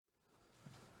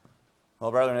Well,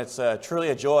 brethren, it's truly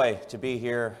a joy to be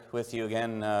here with you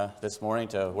again this morning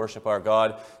to worship our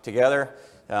God together.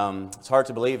 It's hard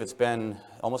to believe it's been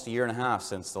almost a year and a half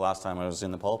since the last time I was in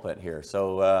the pulpit here.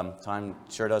 So time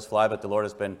sure does fly, but the Lord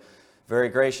has been very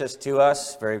gracious to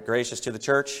us, very gracious to the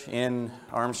church in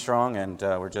Armstrong, and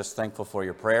we're just thankful for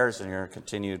your prayers and your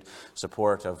continued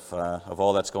support of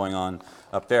all that's going on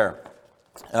up there.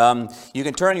 You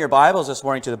can turn your Bibles this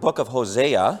morning to the book of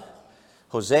Hosea.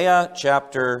 Hosea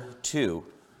chapter 2.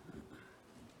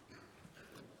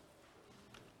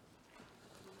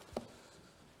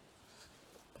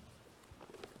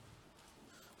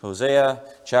 Hosea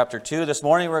chapter 2. This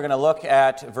morning we're going to look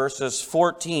at verses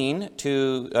 14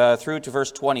 through to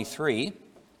verse 23.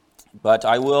 But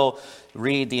I will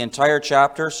read the entire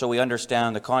chapter so we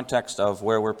understand the context of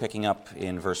where we're picking up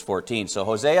in verse 14. So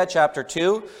Hosea chapter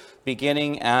 2,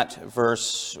 beginning at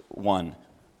verse 1.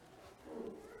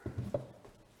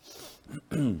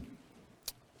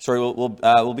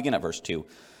 We'll begin at verse 2.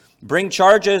 Bring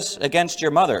charges against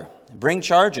your mother. Bring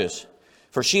charges,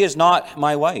 for she is not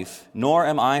my wife, nor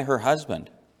am I her husband.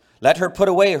 Let her put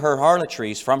away her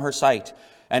harlotries from her sight,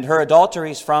 and her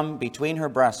adulteries from between her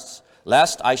breasts,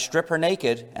 lest I strip her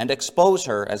naked, and expose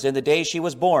her as in the day she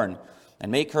was born, and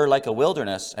make her like a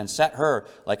wilderness, and set her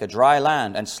like a dry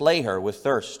land, and slay her with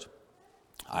thirst.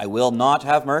 I will not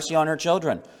have mercy on her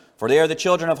children, for they are the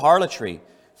children of harlotry.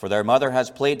 For their mother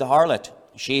has played the harlot.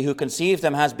 She who conceived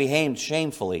them has behaved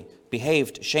shamefully.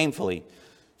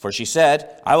 For she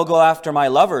said, I will go after my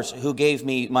lovers who gave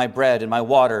me my bread and my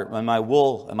water and my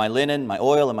wool and my linen, my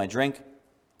oil and my drink.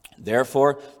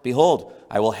 Therefore, behold,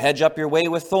 I will hedge up your way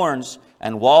with thorns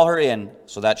and wall her in,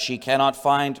 so that she cannot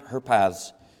find her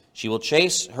paths. She will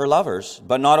chase her lovers,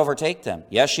 but not overtake them.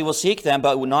 Yes, she will seek them,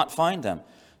 but will not find them.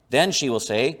 Then she will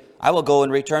say, I will go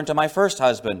and return to my first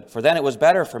husband, for then it was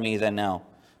better for me than now.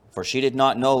 For she did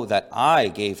not know that I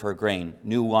gave her grain,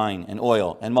 new wine, and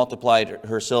oil, and multiplied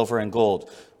her silver and gold,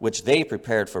 which they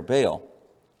prepared for Baal.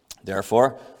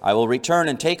 Therefore, I will return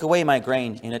and take away my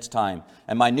grain in its time,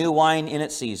 and my new wine in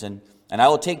its season, and I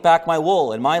will take back my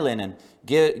wool and my linen,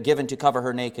 given to cover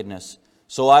her nakedness.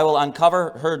 So I will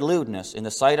uncover her lewdness in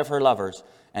the sight of her lovers,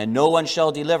 and no one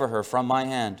shall deliver her from my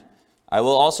hand. I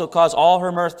will also cause all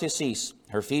her mirth to cease,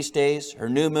 her feast days, her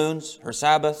new moons, her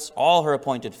Sabbaths, all her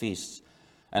appointed feasts.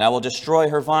 And I will destroy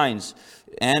her vines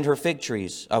and her fig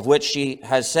trees, of which she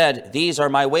has said, These are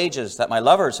my wages that my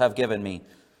lovers have given me.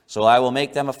 So I will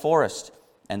make them a forest,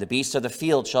 and the beasts of the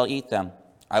field shall eat them.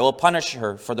 I will punish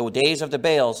her for the days of the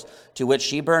Baals to which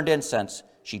she burned incense.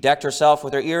 She decked herself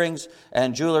with her earrings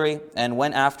and jewelry and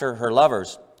went after her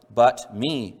lovers. But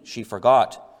me she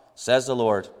forgot, says the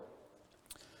Lord.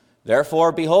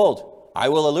 Therefore, behold, I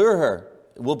will allure her,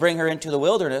 will bring her into the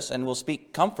wilderness, and will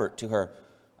speak comfort to her.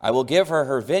 I will give her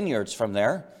her vineyards from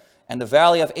there, and the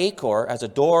valley of Achor as a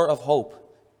door of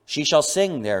hope. She shall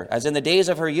sing there, as in the days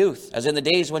of her youth, as in the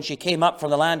days when she came up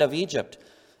from the land of Egypt.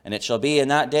 And it shall be in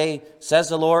that day, says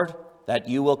the Lord, that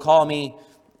you will call me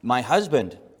my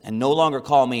husband, and no longer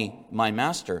call me my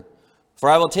master. For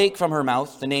I will take from her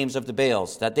mouth the names of the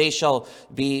Baals, that they shall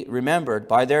be remembered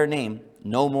by their name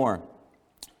no more.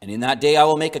 And in that day I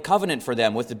will make a covenant for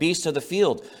them with the beasts of the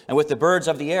field, and with the birds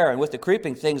of the air, and with the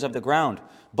creeping things of the ground.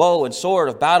 Bow and sword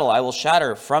of battle I will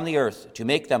shatter from the earth, to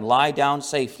make them lie down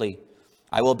safely.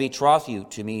 I will betroth you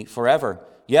to me forever.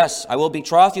 Yes, I will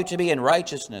betroth you to me in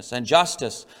righteousness and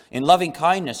justice, in loving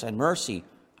kindness and mercy.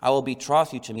 I will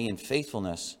betroth you to me in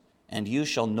faithfulness, and you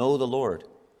shall know the Lord.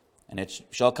 And it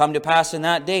shall come to pass in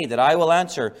that day that I will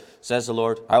answer, says the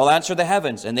Lord. I will answer the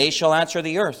heavens, and they shall answer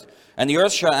the earth. And the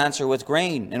earth shall answer with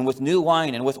grain, and with new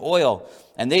wine, and with oil.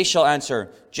 And they shall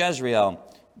answer, Jezreel.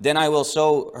 Then I will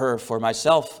sow her for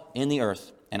myself in the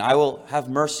earth, and I will have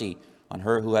mercy on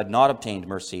her who had not obtained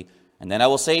mercy. And then I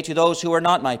will say to those who are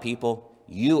not my people,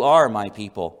 You are my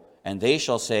people. And they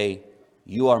shall say,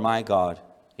 You are my God.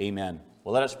 Amen.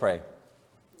 Well, let us pray.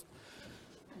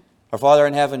 Our Father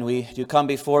in heaven, we do come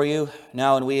before you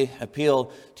now, and we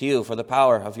appeal to you for the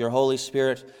power of your Holy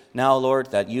Spirit now,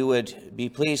 Lord, that you would be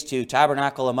pleased to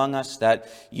tabernacle among us, that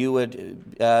you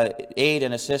would aid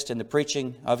and assist in the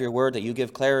preaching of your word, that you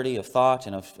give clarity of thought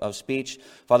and of speech.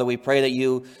 Father, we pray that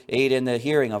you aid in the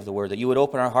hearing of the word, that you would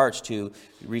open our hearts to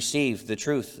receive the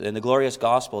truth and the glorious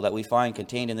gospel that we find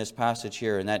contained in this passage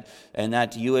here, and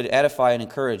that you would edify and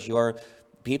encourage your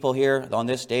people here on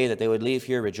this day, that they would leave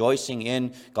here rejoicing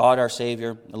in God our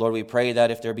Savior. Lord, we pray that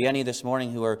if there be any this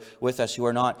morning who are with us who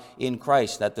are not in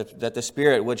Christ, that the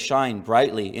Spirit would shine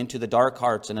brightly into the dark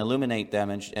hearts and illuminate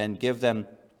them and give them,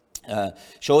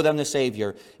 show them the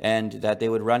Savior, and that they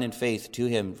would run in faith to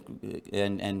Him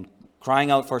and crying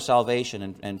out for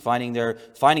salvation and finding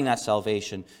that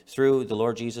salvation through the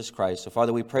Lord Jesus Christ. So,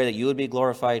 Father, we pray that you would be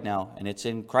glorified now, and it's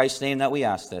in Christ's name that we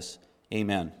ask this.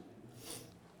 Amen.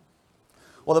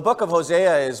 Well, the book of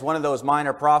Hosea is one of those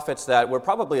minor prophets that we're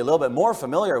probably a little bit more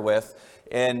familiar with,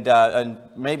 and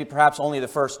maybe perhaps only the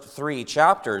first 3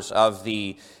 chapters of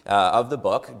the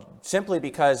book, simply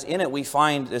because in it we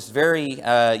find this very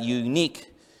unique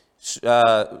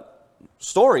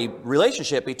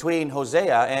relationship between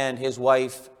Hosea and his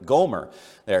wife Gomer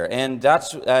there. And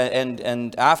that's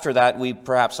and after that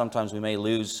sometimes we may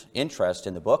lose interest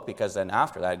in the book, because then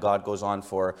after that God goes on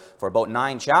for about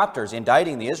 9 chapters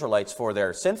indicting the Israelites for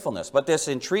their sinfulness. But this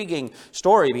intriguing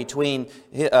story between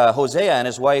Hosea and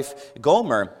his wife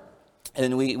Gomer,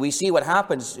 and we see what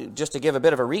happens, just to give a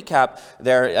bit of a recap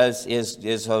there,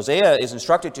 is Hosea is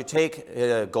instructed to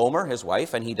take Gomer, his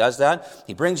wife, and he does that.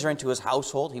 He brings her into his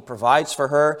household, he provides for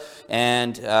her,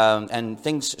 and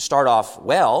things start off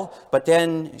well, but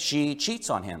then she cheats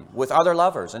on him with other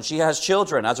lovers, and she has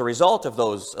children as a result of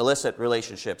those illicit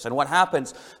relationships. And what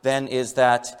happens then is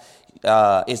that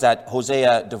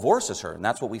Hosea divorces her, and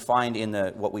that's what we find in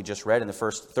what we just read in the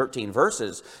first 13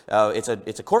 verses.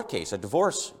 It's a court case, a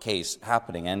divorce case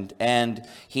happening, and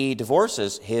he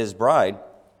divorces his bride,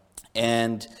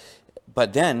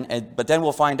 but then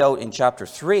we'll find out in chapter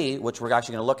 3, which we're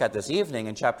actually going to look at this evening,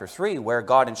 in chapter 3, where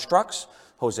God instructs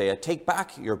Hosea, take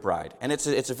back your bride. And it's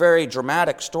a very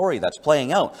dramatic story that's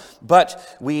playing out.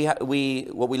 But what we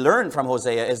learn from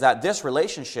Hosea is that this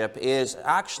relationship is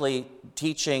actually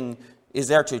is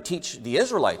there to teach the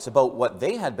Israelites about what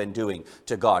they had been doing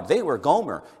to God. They were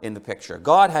Gomer in the picture.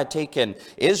 God had taken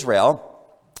Israel.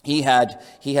 He had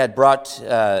brought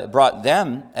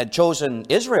them, had chosen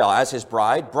Israel as his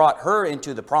bride, brought her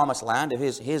into the promised land of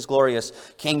his glorious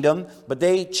kingdom, but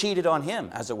they cheated on him,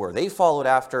 as it were. They followed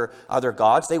after other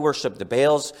gods. They worshipped the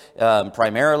Baals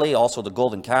primarily, also the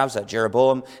golden calves that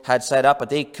Jeroboam had set up,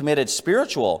 but they committed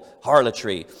spiritual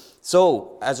harlotry.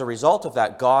 So, as a result of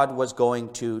that, God was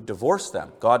going to divorce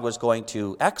them. God was going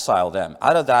to exile them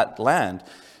out of that land.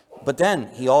 But then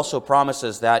he also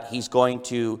promises that he's going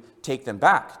to take them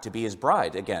back to be his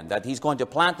bride again, that he's going to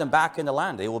plant them back in the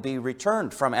land. They will be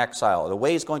returned from exile. The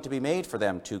way is going to be made for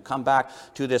them to come back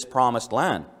to this promised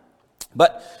land.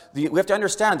 But we have to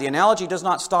understand, the analogy does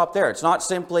not stop there. It's not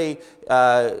simply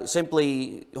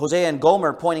Hosea and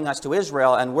Gomer pointing us to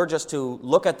Israel, and we're just to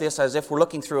look at this as if we're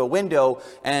looking through a window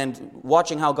and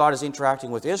watching how God is interacting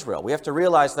with Israel. We have to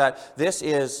realize that this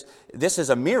is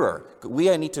a mirror.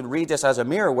 We need to read this as a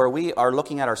mirror where we are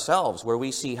looking at ourselves, where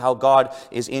we see how God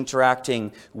is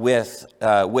interacting with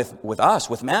us,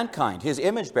 with mankind, his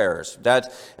image bearers.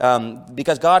 That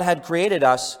because God had created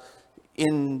us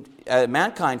in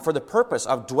mankind for the purpose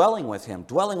of dwelling with him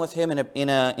in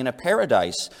a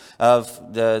paradise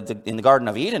in the Garden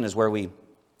of Eden is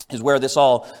where this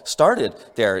all started.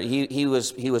 There, he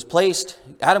was placed.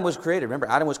 Adam was created. Remember,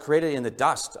 Adam was created in the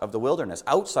dust of the wilderness,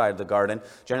 outside of the garden.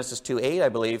 Genesis 2:8, I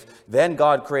believe. Then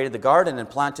God created the garden and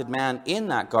planted man in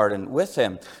that garden with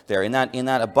him. There, in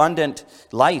that abundant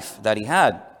life that he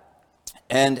had,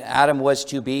 and Adam was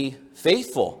to be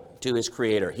faithful to his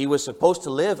Creator. He was supposed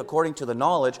to live according to the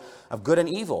knowledge of good and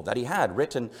evil that he had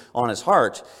written on his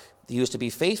heart. He was to be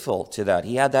faithful to that.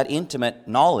 He had that intimate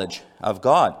knowledge of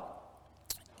God.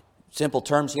 Simple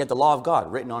terms, he had the law of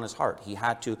God written on his heart. He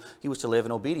was to live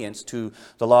in obedience to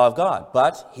the law of God,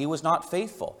 but he was not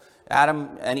faithful.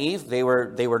 Adam and Eve, they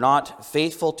were not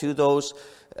faithful to those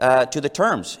to the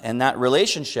terms, and that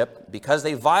relationship, because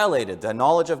they violated the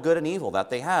knowledge of good and evil that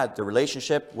they had, the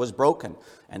relationship was broken,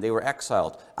 and they were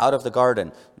exiled out of the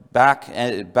garden,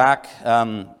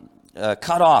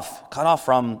 cut off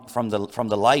from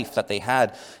the life that they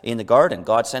had in the garden.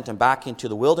 God sent him back into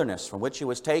the wilderness from which he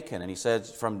was taken, and he said,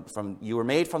 "From you were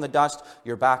made from the dust,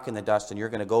 you're back in the dust, and you're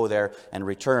going to go there and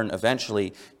return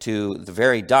eventually to the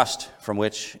very dust from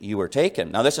which you were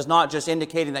taken." Now, this is not just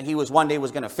indicating that he one day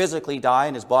was going to physically die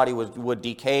and his body would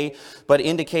decay, but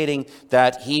indicating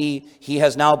that he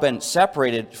has now been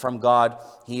separated from God.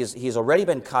 He's already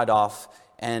been cut off.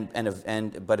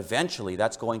 But eventually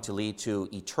that's going to lead to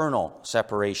eternal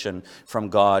separation from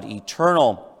God,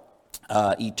 eternal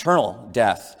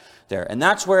death there. And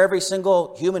that's where every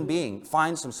single human being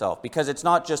finds himself, because it's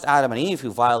not just Adam and Eve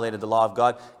who violated the law of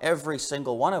God. Every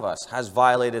single one of us has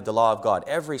violated the law of God.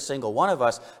 Every single one of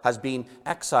us has been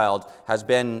exiled,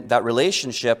 that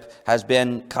relationship has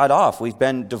been cut off. We've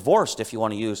been divorced, if you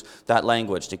want to use that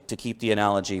language, to keep the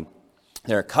analogy.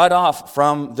 They're cut off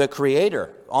from the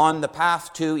Creator on the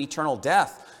path to eternal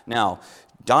death. Now,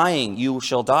 dying, you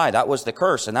shall die. That was the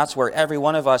curse, and that's where every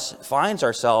one of us finds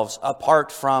ourselves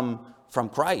apart from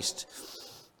Christ.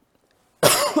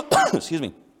 Excuse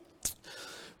me.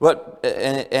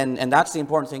 And that's the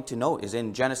important thing to note is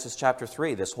in Genesis chapter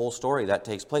 3, this whole story that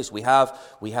takes place. We have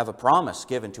a promise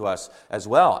given to us as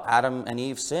well. Adam and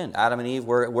Eve sinned. Adam and Eve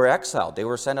were exiled. They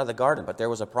were sent out of the garden. But there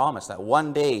was a promise that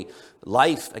one day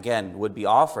life again would be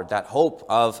offered. That hope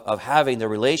of having the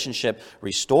relationship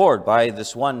restored by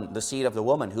this one, the seed of the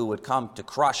woman, who would come to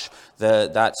crush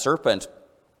that serpent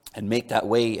and make that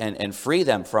way and free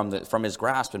them from his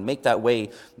grasp and make that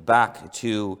way back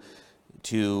to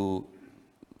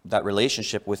that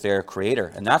relationship with their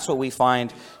Creator. And that's what we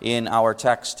find in our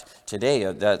text today,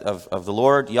 of the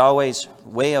Lord Yahweh's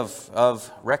way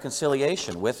of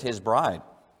reconciliation with His bride.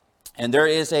 And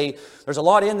there's a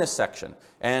lot in this section.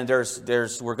 And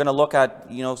we're going to look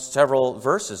at several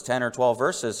verses, 10 or 12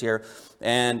 verses here,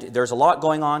 and there's a lot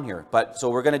going on here. So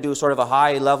we're going to do sort of a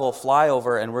high level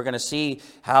flyover, and we're going to see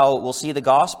how we'll see the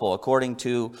gospel according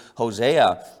to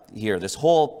Hosea here. This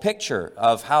whole picture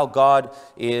of how God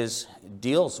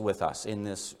deals with us in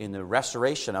the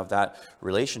restoration of that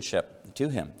relationship to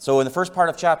Him. So in the first part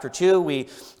of chapter 2,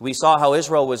 we saw how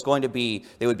Israel was going to be,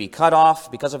 they would be cut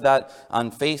off because of that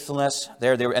unfaithfulness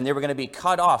there, and they were going to be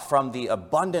cut off from the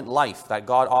abundant life that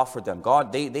God offered them.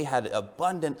 They had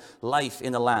abundant life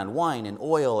in the land, wine and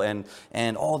oil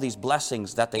and all these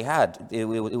blessings that they had. It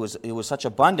was such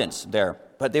abundance there,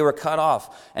 but they were cut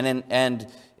off, and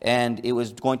it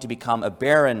was going to become a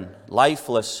barren,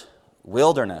 lifeless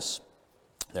wilderness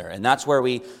there. And that's where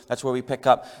we pick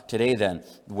up today then,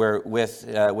 where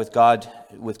with God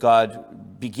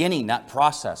beginning that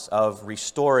process of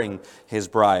restoring His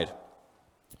bride.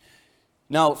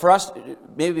 Now, for us,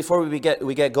 maybe before we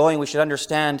get going, we should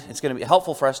understand, it's going to be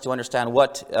helpful for us to understand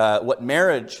what a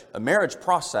marriage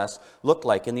process looked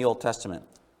like in the Old Testament.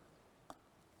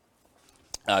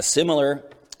 Similar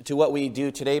to what we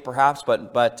do today, perhaps,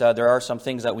 but there are some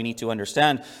things that we need to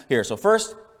understand here. So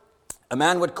first, a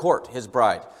man would court his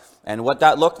bride. And what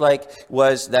that looked like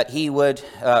was that he would,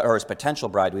 or his potential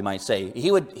bride, we might say,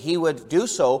 he would do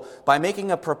so by making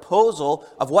a proposal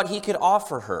of what he could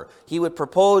offer her. He would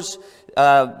propose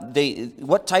what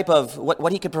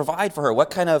he could provide for her,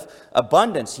 what kind of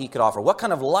abundance he could offer, what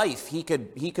kind of life he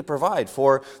could provide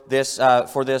for this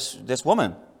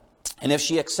woman. And if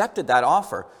she accepted that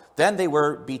offer, then they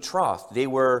were betrothed.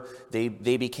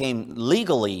 They became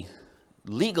legally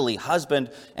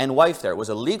husband and wife there. It was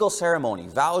a legal ceremony.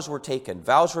 Vows were taken.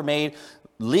 Vows were made.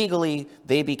 Legally,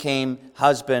 they became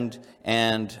husband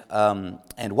and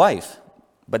wife.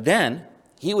 But then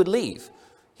he would leave,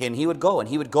 and he would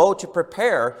go to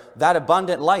prepare that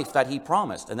abundant life that he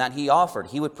promised and that he offered.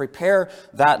 He would prepare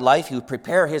that life. He would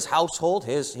prepare his household,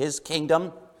 his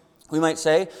kingdom, we might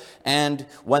say. And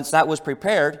once that was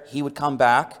prepared, he would come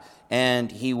back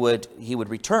and he would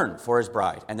return for his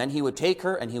bride. And then he would take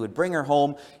her and he would bring her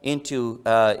home into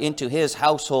his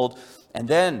household. And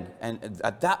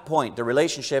at that point, the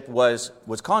relationship was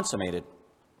consummated.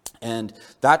 And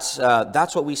that's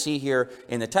what we see here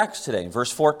in the text today.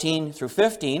 Verse 14 through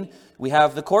 15, we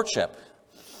have the courtship.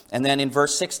 And then in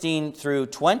verse 16 through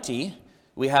 20,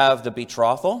 we have the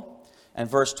betrothal. And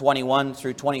verse 21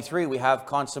 through 23, we have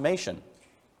consummation.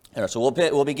 So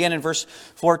we'll begin in verse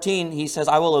 14. He says,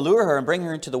 I will allure her and bring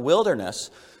her into the wilderness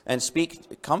and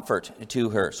speak comfort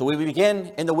to her. So we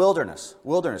begin in the wilderness.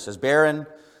 Wilderness is barren,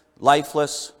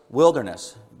 lifeless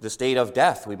wilderness. The state of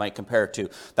death we might compare it to.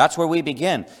 That's where we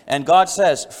begin. And God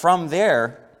says, from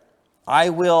there, I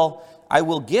will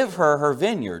give her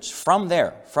vineyards from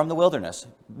there, from the wilderness.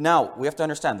 Now, we have to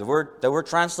understand, the word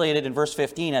translated in verse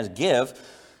 15 as give,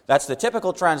 that's the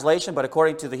typical translation, but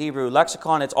according to the Hebrew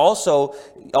lexicon, it's also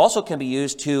can be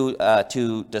used to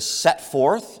set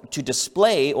forth, to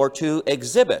display, or to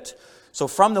exhibit. So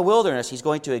from the wilderness, he's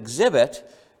going to exhibit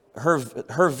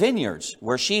her vineyards,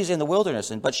 where she's in the wilderness,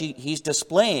 but he's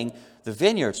displaying the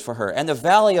vineyards for her, and the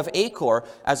valley of Achor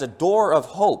as a door of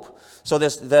hope. So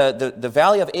the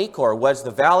valley of Achor was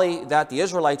the valley that the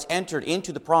Israelites entered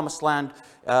into the promised land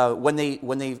when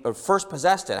they first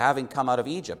possessed it, having come out of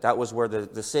Egypt. That was where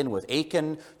the sin with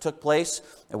Achan took place,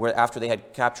 after they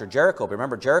had captured Jericho. But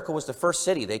remember, Jericho was the first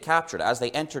city they captured as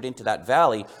they entered into that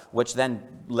valley, which then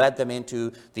led them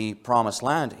into the promised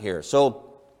land here. So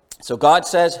God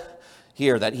says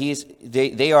here that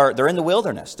they're in the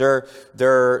wilderness. They're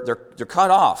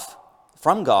cut off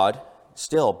from God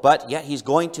still, but yet He's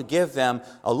going to give them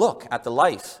a look at the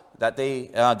life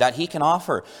that He can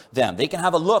offer them. They can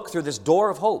have a look through this door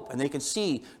of hope, and they can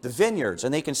see the vineyards,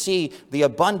 and they can see the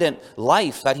abundant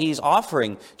life that He's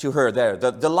offering to her there,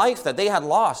 the life that they had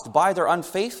lost by their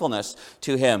unfaithfulness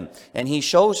to Him. And He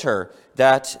shows her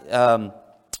that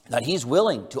that he's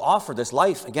willing to offer this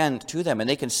life again to them. And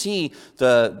they can see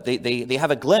they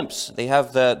have a glimpse. They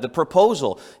have the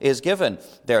proposal is given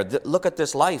there. Look at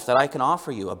this life that I can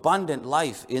offer you, abundant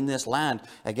life in this land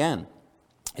again.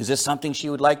 Is this something she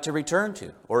would like to return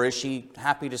to? Or is she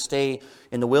happy to stay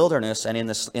in the wilderness and in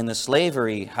the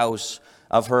slavery house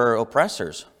of her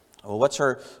oppressors? Well, what's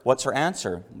her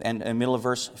answer? And in the middle of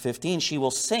verse 15, she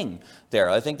will sing there.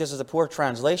 I think this is a poor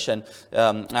translation.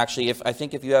 Actually,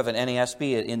 if you have an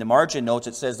NASB, in the margin notes,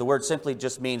 it says the word simply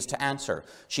just means to answer.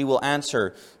 She will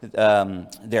answer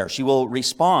there. She will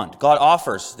respond. God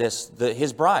offers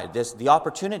his bride the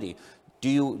opportunity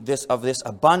of this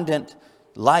abundant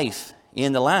life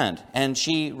in the land. And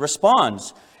she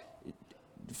responds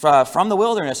from the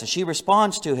wilderness, and she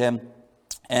responds to him.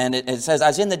 And it says,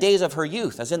 as in the days of her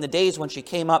youth, as in the days when she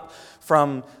came up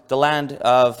from the land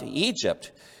of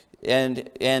Egypt. And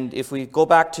if we go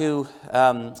back to,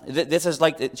 this is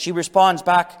like, she responds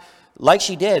back like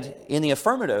she did in the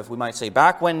affirmative, we might say,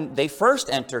 back when they first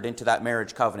entered into that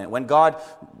marriage covenant, when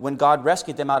God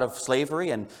rescued them out of slavery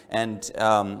and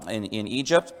in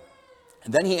Egypt.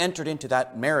 And then he entered into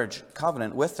that marriage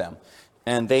covenant with them.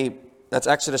 And that's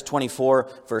Exodus 24,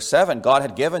 verse 7. God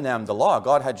had given them the law.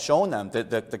 God had shown them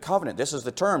the covenant. This is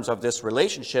the terms of this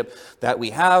relationship that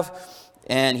we have.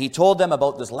 And he told them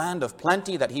about this land of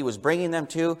plenty that he was bringing them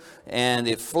to. And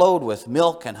it flowed with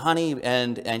milk and honey.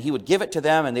 And he would give it to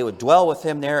them, and they would dwell with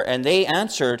him there. And they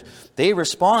answered, they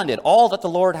responded, all that the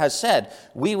Lord has said,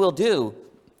 we will do,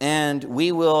 and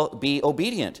we will be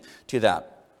obedient to that.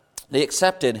 They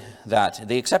accepted that.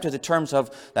 They accepted the terms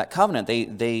of that covenant.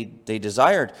 They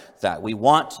desired that. We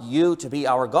want you to be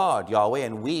our God, Yahweh,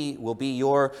 and we will be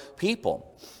your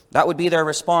people. That would be their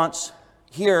response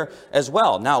here as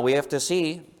well. Now, we have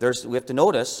to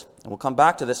notice, and we'll come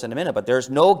back to this in a minute, but there's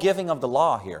no giving of the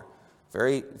law here.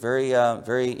 Very, very,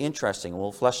 very interesting.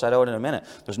 We'll flesh that out in a minute.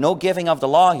 There's no giving of the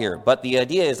law here, but the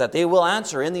idea is that they will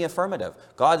answer in the affirmative.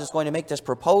 God is going to make this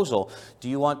proposal. Do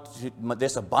you want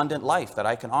this abundant life that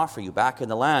I can offer you back in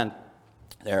the land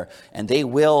there? And they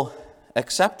will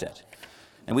accept it.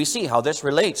 And we see how this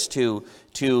relates to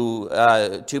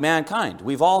mankind.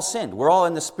 We've all sinned. We're all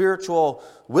in the spiritual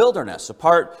wilderness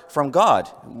apart from God.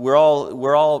 We're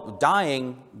all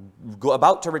dying,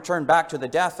 about to return back to the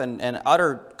death and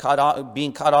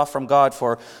being cut off from God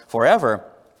forever.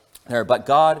 But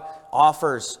God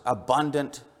offers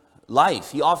abundant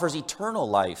life. He offers eternal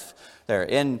life there.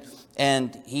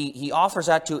 And he offers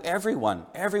that to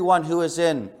everyone who is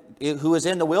in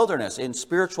the wilderness, in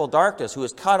spiritual darkness, who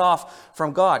is cut off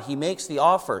from God. He makes the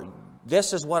offer.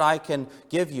 This is what I can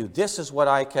give you. This is what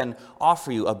I can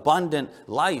offer you. Abundant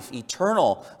life,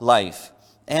 eternal life.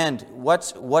 And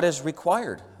what is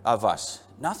required of us?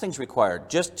 Nothing's required.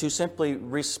 Just to simply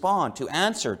respond, to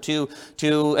answer,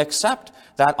 to accept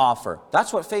that offer.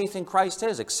 That's what faith in Christ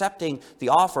is, accepting the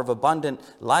offer of abundant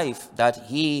life that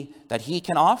He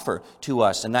can offer to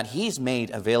us and that He's made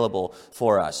available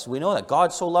for us. We know that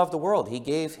God so loved the world, He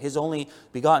gave His only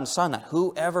begotten Son, that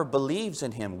whoever believes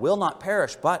in Him will not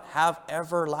perish, but have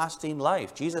everlasting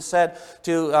life. Jesus said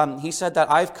He said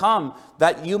that I've come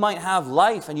that you might have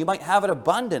life and you might have it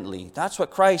abundantly. That's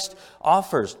what Christ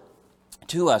offers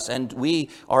to us, and we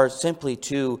are simply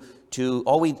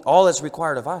all that's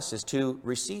required of us is to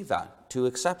receive that, to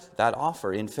accept that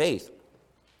offer in faith.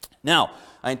 Now,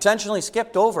 I intentionally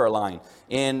skipped over a line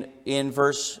in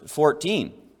verse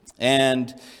 14,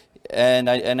 and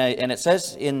it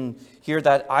says in here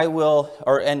that I will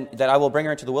bring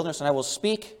her into the wilderness and I will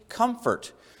speak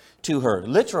comfort to her.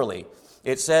 Literally,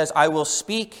 it says I will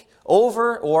speak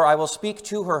over, or I will speak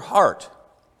to her heart,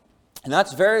 and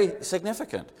that's very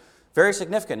significant. Very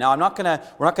significant. Now, we're not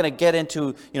going to get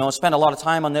into, spend a lot of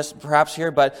time on this perhaps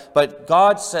here, but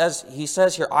God says, He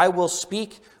says here, I will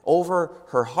speak over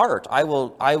her heart. I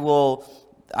will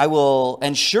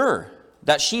ensure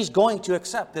that she's going to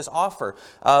accept this offer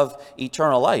of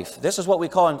eternal life. This is what we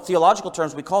call, in theological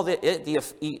terms, we call it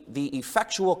the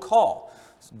effectual call.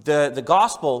 The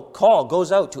gospel call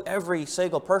goes out to every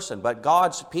single person, but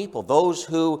God's people, those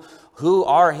who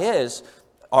are His,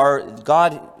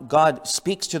 God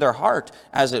speaks to their heart,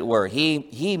 as it were.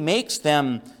 He makes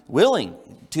them willing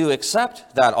to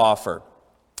accept that offer.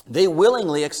 They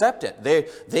willingly accept it.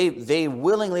 They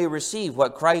willingly receive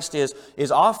what Christ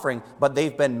is offering, but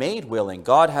they've been made willing.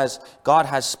 God has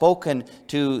spoken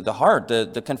to the heart.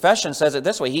 The confession says it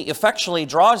this way: He effectually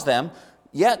draws them,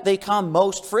 yet they come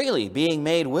most freely, being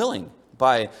made willing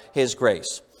by His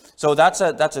grace. So that's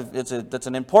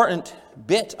an important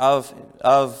bit of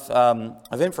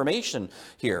information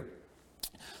here.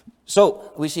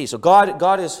 So we see,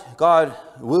 God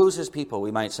woos his people, we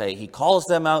might say. He calls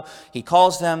them out, he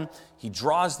draws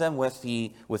them with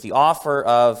the offer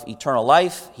of eternal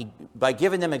life, by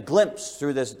giving them a glimpse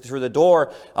through the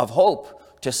door of hope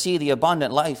to see the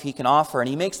abundant life he can offer, and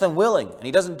he makes them willing. And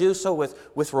he doesn't do so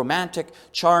with romantic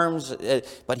charms,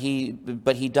 but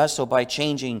he does so by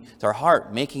changing their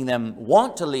heart, making them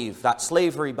want to leave that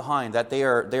slavery behind that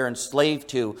they're enslaved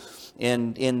to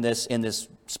in this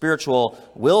spiritual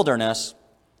wilderness,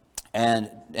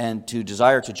 and to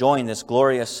desire to join this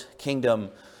glorious kingdom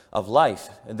of life.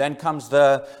 And then comes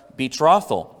the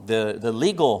betrothal, the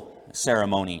legal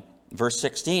ceremony. Verse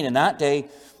 16, "In that day,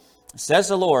 says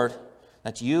the Lord,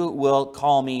 that you will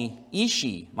call me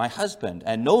Ishi, my husband,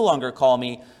 and no longer call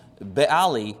me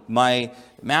Baali, my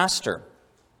master."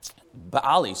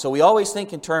 Baali. So we always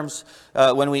think in terms,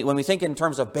 when we think in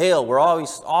terms of Baal, we're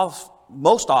almost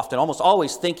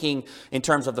always thinking in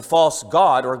terms of the false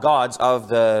god or gods of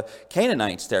the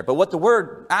Canaanites there. But what the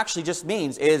word actually just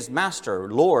means is master,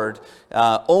 Lord,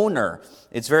 owner.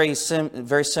 It's very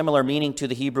similar meaning to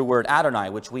the Hebrew word Adonai,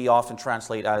 which we often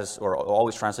translate as, or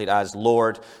always translate as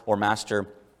Lord or master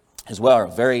as well.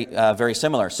 Very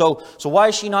similar. So why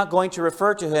is she not going to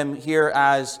refer to him here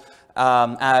as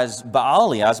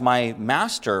Baali, as my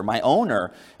master, my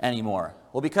owner anymore?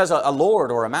 Well, because a lord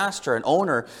or a master, an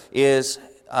owner, is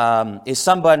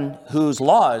someone whose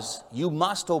laws you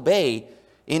must obey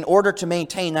in order to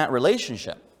maintain that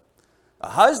relationship. A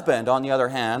husband, on the other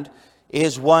hand,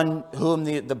 is one whom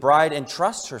the bride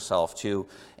entrusts herself to,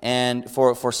 and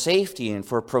for safety and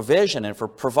for provision and for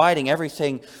providing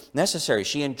everything necessary.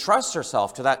 She entrusts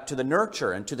herself to the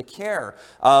nurture and to the care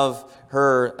of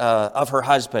her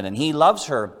husband, and he loves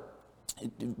her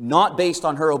not based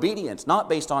on her obedience, not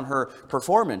based on her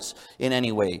performance in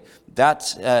any way.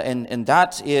 That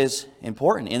is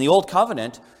important. In the Old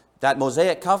Covenant, that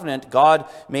Mosaic covenant God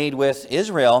made with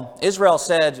Israel, Israel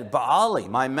said, "Baali,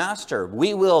 my master,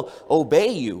 we will obey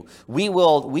you. We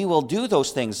will do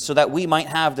those things so that we might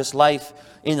have this life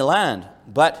in the land."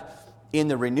 But in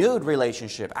the renewed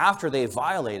relationship, after they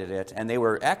violated it and they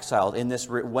were exiled,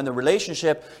 when the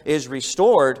relationship is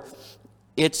restored,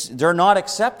 they're not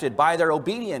accepted by their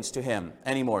obedience to him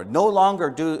anymore. No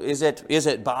longer is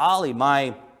it Baali,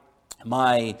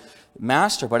 my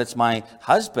master, but it's my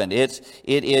husband. It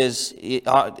is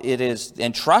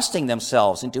entrusting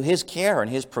themselves into his care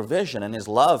and his provision and his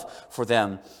love for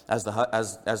them as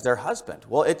their husband.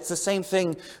 Well, it's the same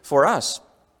thing for us.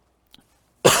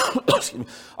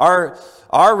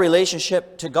 Our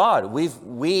relationship to God,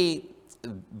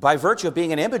 by virtue of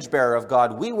being an image bearer of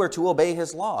God, we were to obey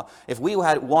his law. If we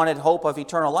had wanted hope of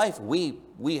eternal life, we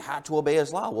had to obey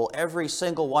his law. Well, every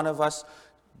single one of us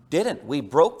didn't. We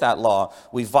broke that law.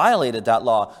 We violated that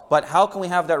law. But how can we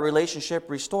have that relationship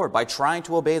restored? By trying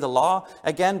to obey the law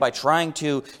again? By trying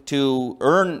to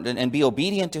earn and be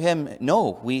obedient to him?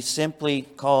 No, we simply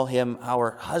call him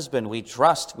our husband. We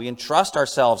entrust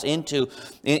ourselves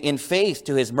in faith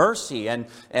to his mercy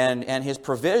and his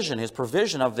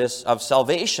provision of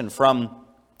salvation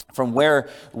from where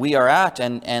we are at,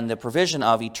 and the provision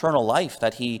of eternal life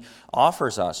that he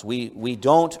offers us. We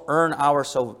don't earn our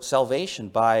salvation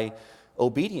by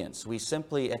obedience. We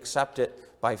simply accept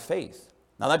it by faith.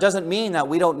 Now, that doesn't mean that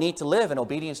we don't need to live in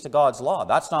obedience to God's law.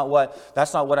 That's not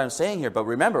what I'm saying here. But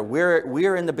remember,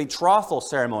 we're in the betrothal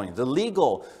ceremony, the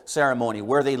legal ceremony,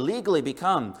 where they legally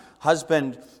become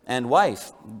husband and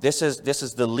wife. This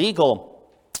is the legal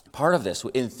part of this.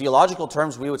 In theological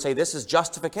terms, we would say this is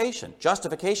justification.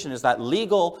 Justification is that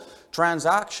legal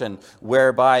transaction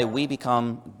whereby we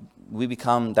become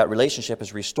that relationship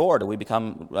is restored, and we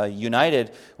become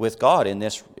united with God in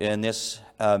this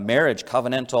marriage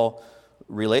covenantal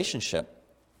relationship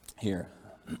here.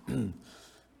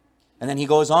 And then he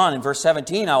goes on in verse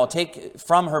 17, "I will take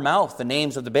from her mouth the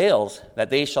names of the Baals, that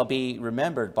they shall be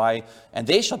remembered by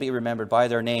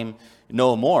their name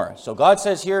no more." So God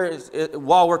says here,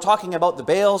 while we're talking about the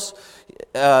Baals,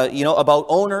 about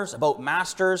owners, about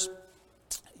masters,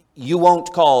 you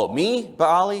won't call me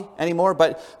Baali anymore,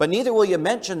 but neither will you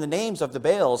mention the names of the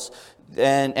Baals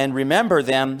and remember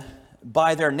them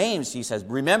by their names, he says.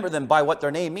 Remember them by what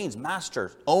their name means: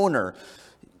 master, owner.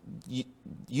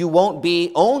 You won't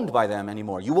be owned by them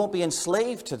anymore. You won't be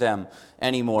enslaved to them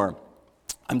anymore.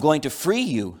 I'm going to free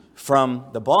you from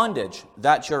the bondage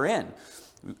that you're in.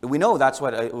 We know that's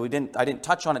what I didn't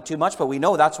touch on it too much, but we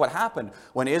know that's what happened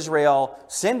when Israel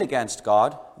sinned against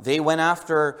God. They went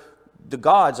after the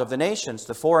gods of the nations,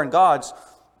 the foreign gods,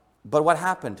 But what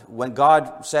happened when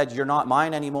God said, "You're not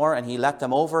mine anymore," and he let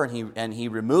them over, and he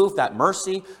removed that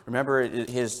mercy? Remember,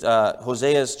 his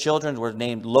Hosea's children were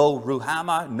named Lo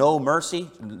Ruhama, no mercy,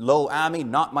 Lo Ami,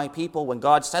 not my people. When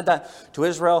God said that to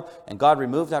Israel, and God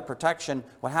removed that protection,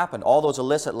 what happened? All those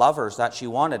illicit lovers that she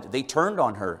wanted, they turned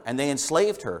on her and they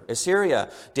enslaved her. Assyria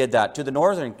did that to the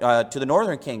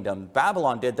northern kingdom.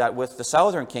 Babylon did that with the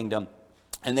southern kingdom,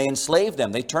 and they enslaved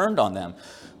them. They turned on them.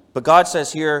 But God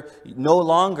says here, no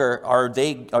longer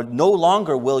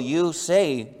will you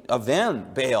say of them,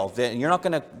 Baal, that you're not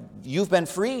going to. You've been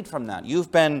freed from that. You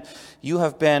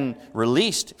have been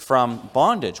released from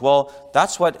bondage. Well,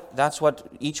 that's what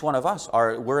each one of us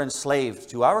are. We're enslaved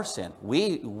to our sin.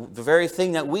 The very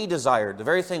thing that we desired, the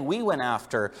very thing we went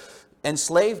after,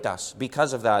 enslaved us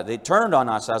because of that. They turned on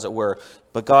us, as it were.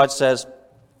 But God says,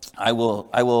 I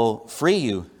will free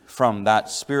you from that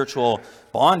spiritual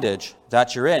bondage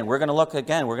that you're in. We're going to look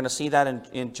again. We're going to see that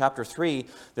in chapter 3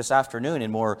 this afternoon in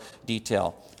more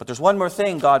detail. But there's one more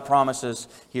thing God promises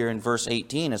here in verse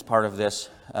 18 as part of this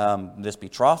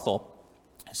betrothal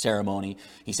ceremony.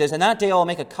 He says, "In that day I will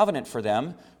make a covenant for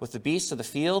them with the beasts of the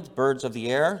field, birds of the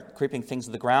air, creeping things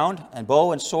of the ground, and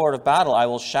bow and sword of battle I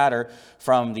will shatter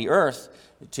from the earth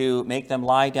to make them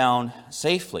lie down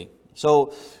safely."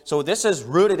 So this is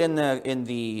rooted in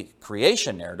the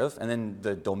creation narrative, and then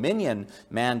the dominion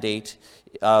mandate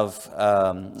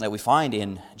that we find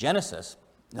in Genesis.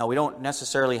 Now, we don't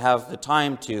necessarily have the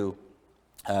time to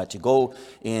go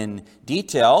in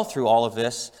detail through all of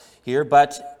this here,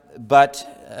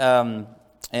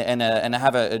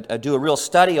 do a real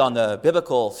study on the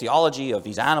biblical theology of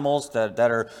these animals that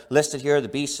are listed here, the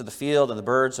beasts of the field and the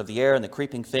birds of the air and the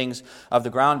creeping things of the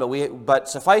ground. But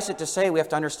suffice it to say, we have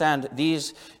to understand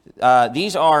these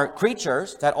are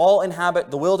creatures that all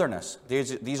inhabit the wilderness.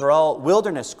 These are all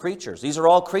wilderness creatures. These are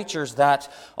all creatures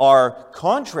that are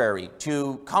contrary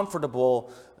to comfortable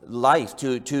life,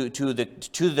 to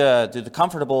the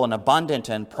comfortable and abundant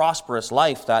and prosperous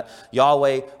life that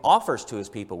Yahweh offers to his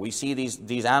people. We see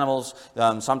these animals,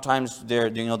 sometimes they're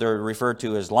referred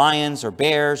to as lions or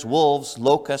bears, wolves,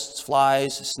 locusts,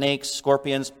 flies, snakes,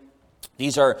 scorpions.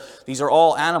 These are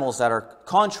all animals that are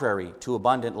contrary to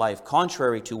abundant life,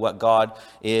 contrary to what God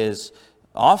is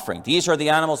offering. These are the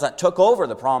animals that took over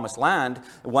the promised land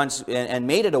once and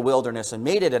made it a wilderness and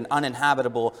made it an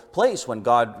uninhabitable place when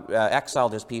God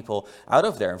exiled his people out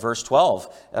of there. Verse 12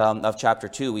 of chapter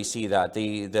 2, we see that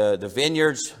the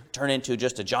vineyards turn into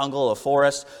just a jungle, a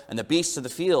forest, and the beasts of the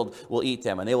field will eat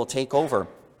them, and they will take over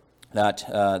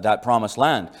that promised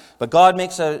land. But God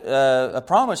makes a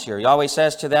promise here. Yahweh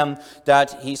says to them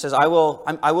that he says, I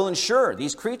will ensure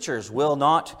these creatures will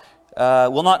not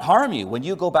harm you when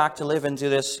you go back to live into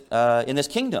this in this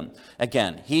kingdom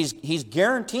again. He's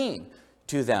guaranteeing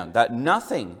to them that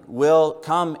nothing will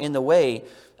come in the way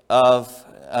of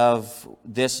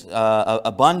this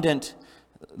abundant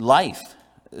life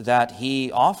that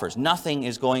he offers. Nothing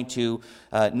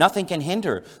can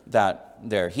hinder that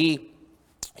there.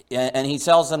 And he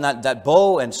tells them that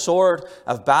bow and sword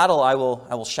of battle I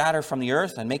will shatter from the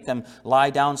earth and make them lie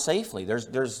down safely.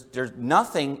 There's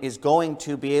nothing is going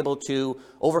to be able to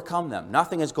overcome them.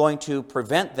 Nothing is going to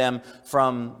prevent them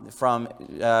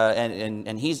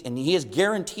and he is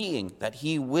guaranteeing that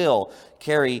he will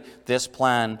carry this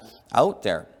plan out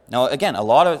there. Now, again, a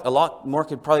lot more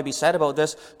could probably be said about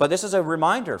this, but this is a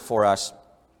reminder for us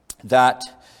that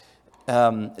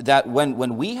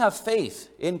when we have faith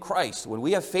in Christ,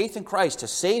 to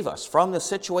save us from the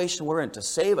situation we're in, to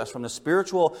save us from the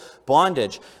spiritual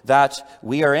bondage that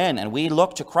we are in, and we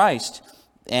look to Christ,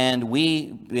 and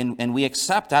we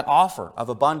accept that offer of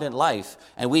abundant life,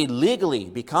 and we legally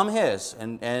become his,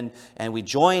 and we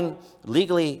join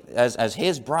legally as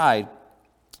his bride,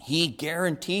 he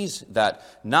guarantees that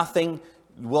nothing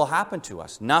will happen to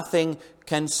us. Nothing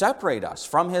can separate us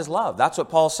from his love. That's what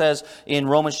Paul says in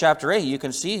Romans chapter 8. You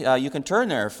can see, you can turn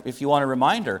there if you want a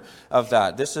reminder of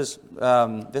that. This is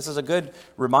a good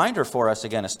reminder for us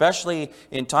again, especially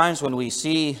in times when we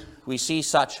see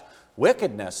such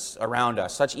wickedness around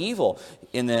us, such evil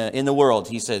in the world.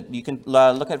 He said, you can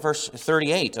look at verse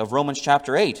 38 of Romans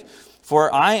chapter 8.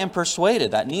 For I am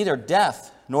persuaded that neither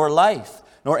death nor life,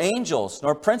 nor angels,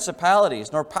 nor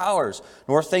principalities, nor powers,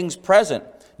 nor things present,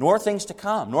 nor things to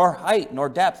come, nor height, nor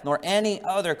depth, nor any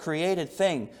other created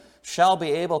thing shall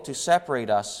be able to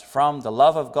separate us from the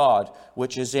love of God,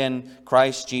 which is in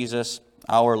Christ Jesus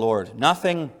our Lord.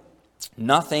 Nothing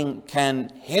can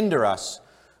hinder us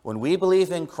when we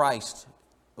believe in Christ.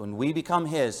 When we become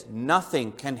his,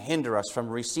 nothing can hinder us from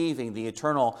receiving the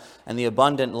eternal and the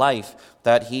abundant life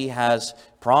that he has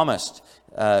promised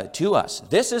to us.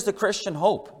 This is the Christian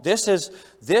hope. This is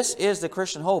the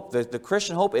Christian hope. The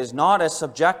Christian hope is not a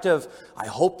subjective, I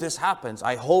hope this happens.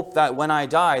 I hope that when I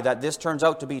die that this turns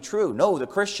out to be true. No, the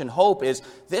Christian hope is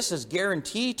this is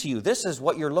guaranteed to you. This is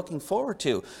what you're looking forward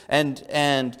to.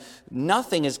 And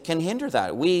nothing can hinder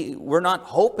that. We're not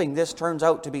hoping this turns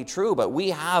out to be true, but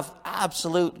we have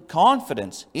absolute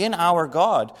confidence in our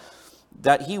God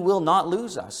that He will not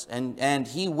lose us and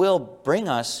He will bring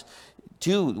us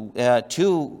to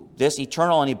this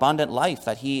eternal and abundant life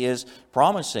that He is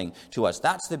promising to us.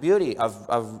 That's the beauty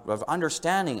of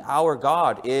understanding our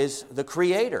God is the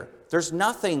Creator. There's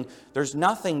nothing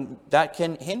that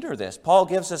can hinder this. Paul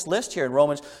gives this list here in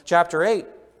Romans chapter 8.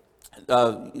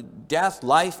 Death,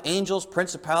 life, angels,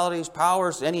 principalities,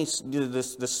 powers,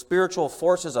 the spiritual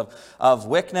forces of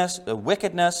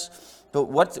wickedness. But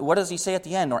what does he say at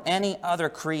the end? Or any other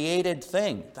created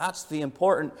thing. That's the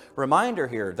important reminder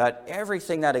here, that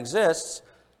everything that exists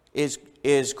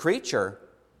is creature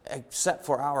except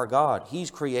for our God.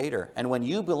 He's Creator. And when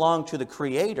you belong to the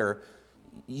Creator,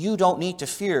 you don't need to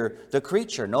fear the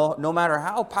creature. No matter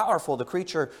how powerful the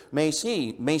creature may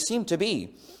seem to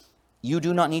be, you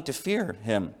do not need to fear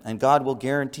him. And God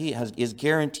is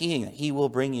guaranteeing that He will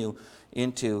bring you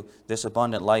into this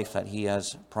abundant life that He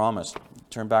has promised.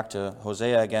 Turn back to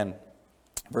Hosea again,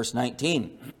 verse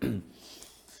 19. And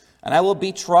I will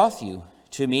betroth you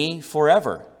to me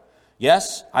forever.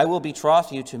 Yes, I will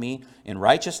betroth you to me in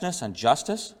righteousness and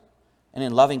justice, and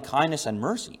in loving kindness and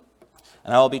mercy.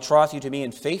 And I will betroth you to me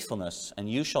in faithfulness, and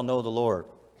you shall know the Lord.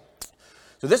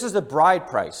 So this is the bride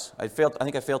price. I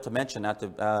think I failed to mention at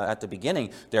the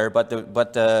beginning there, but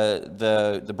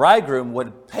the bridegroom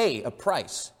would pay a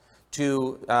price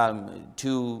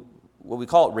to what we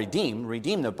call it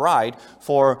redeem the bride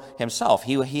for himself.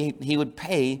 He would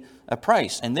pay a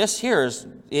price. And this here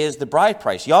is the bride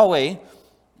price.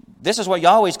 This is what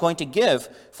Yahweh is going to give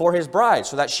for His bride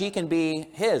so that she can be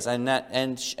His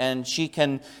and she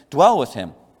can dwell with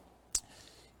Him.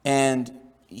 And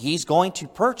He's going to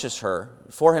purchase her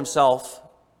for Himself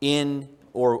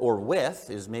or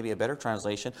with is maybe a better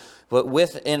translation, but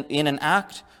in an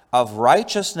act of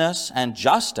righteousness and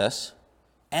justice,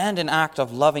 and an act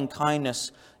of loving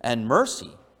kindness and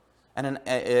mercy,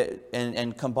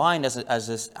 and combined as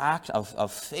this act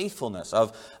of faithfulness,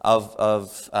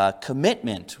 of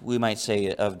commitment, we might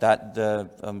say, of that the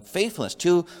faithfulness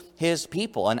to His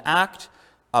people, an act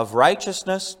of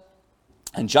righteousness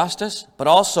and justice, but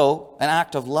also an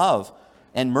act of love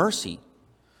and mercy.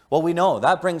 Well, we know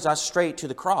that brings us straight to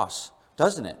the cross,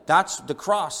 doesn't it? The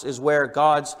cross is where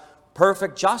God's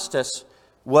perfect justice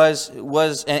was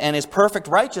and His perfect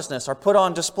righteousness are put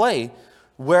on display,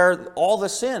 where all the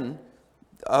sin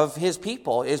of His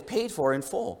people is paid for in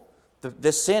full.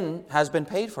 The sin has been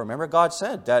paid for. Remember, God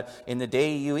said that in the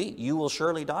day you eat, you will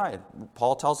surely die.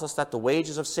 Paul tells us that the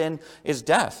wages of sin is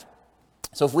death.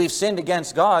 So if we've sinned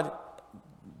against God,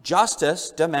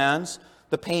 justice demands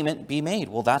the payment be made.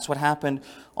 Well, that's what happened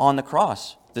on the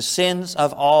cross. The sins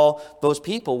of all those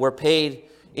people were paid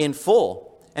in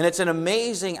full. And it's an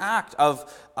amazing act of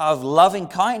loving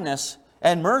kindness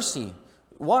and mercy.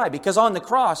 Why? Because on the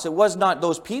cross, it was not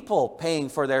those people paying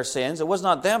for their sins. It was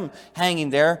not them hanging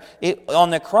there. On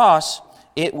the cross,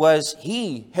 it was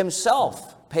He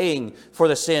Himself paying for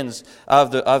the sins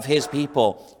of His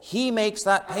people. He makes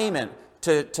that payment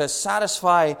to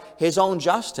satisfy His own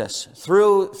justice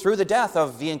through the death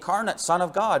of the incarnate Son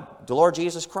of God, the Lord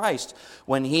Jesus Christ.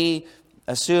 When He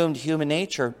assumed human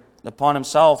nature upon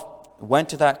Himself, went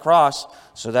to that cross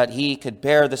so that He could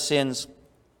bear the sins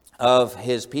of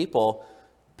His people,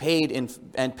 pay it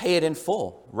in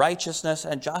full. Righteousness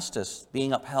and justice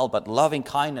being upheld, but loving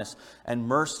kindness and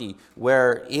mercy,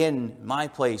 where in my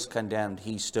place condemned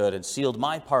He stood and sealed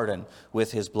my pardon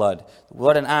with His blood.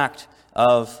 What an act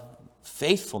of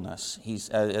faithfulness,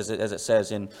 as it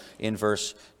says in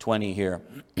verse 20 here.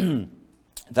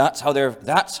 That's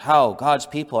how God's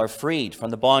people are freed from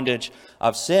the bondage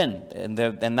of sin, and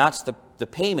that's the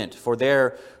payment for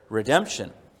their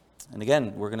redemption. And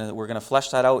again, we're gonna flesh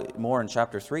that out more in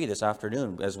chapter 3 this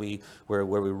afternoon, where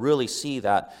we really see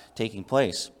that taking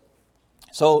place.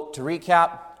 So to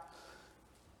recap,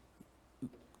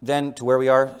 then to where we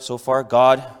are so far,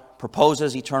 God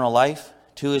proposes eternal life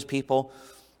to His people.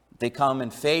 They come in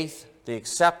faith. They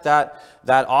accept that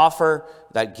offer,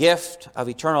 that gift of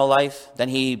eternal life. Then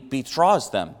He betroths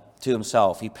them to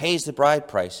Himself. He pays the bride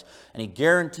price, and He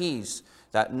guarantees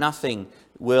that nothing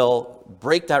will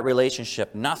break that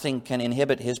relationship. Nothing can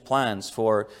inhibit His plans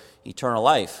for eternal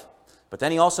life. But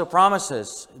then He also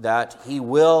promises that He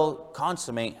will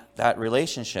consummate that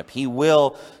relationship. He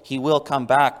will come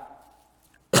back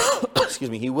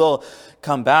he will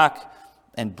come back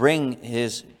and bring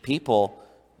his people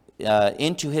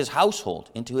into his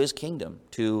household, into his kingdom,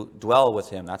 to dwell with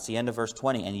him. That's the end of verse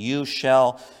 20. And you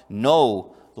shall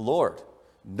know the Lord.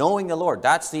 Knowing the Lord.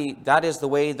 That is the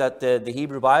way that the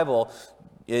Hebrew Bible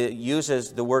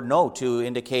uses the word know to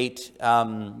indicate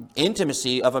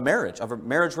intimacy of a marriage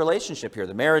relationship here,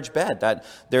 the marriage bed. That's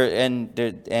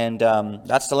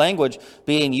the language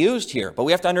being used here. But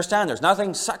we have to understand there's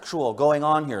nothing sexual going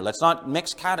on here. Let's not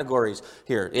mix categories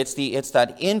here. It's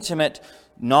that intimate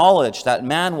knowledge that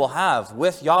man will have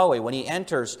with Yahweh when he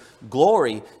enters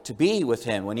glory to be with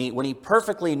him, when he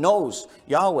perfectly knows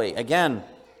Yahweh again.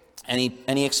 And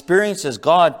he experiences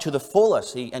God to the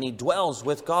fullest. He dwells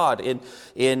with God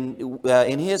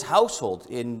in his household,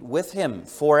 with him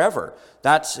forever.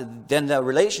 Then the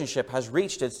relationship has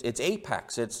reached its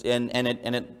apex. It's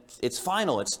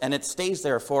final. And it stays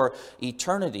there for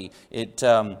eternity. It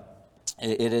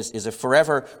is a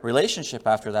forever relationship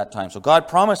after that time. So God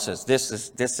promises this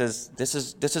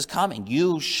is coming.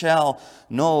 You shall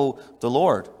know the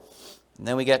Lord. And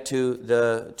then we get to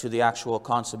the actual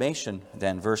consummation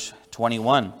then, verse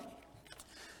 21.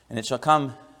 And it shall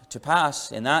come to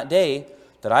pass in that day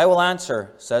that I will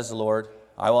answer, says the Lord.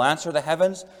 I will answer the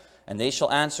heavens, and they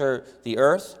shall answer the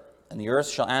earth, and the earth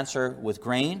shall answer with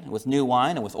grain, with new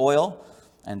wine, and with oil,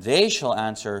 and they shall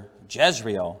answer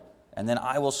Jezreel, and then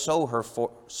I will sow her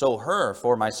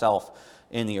for myself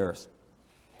in the earth.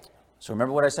 So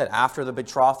remember what I said, after the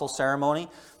betrothal ceremony,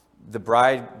 the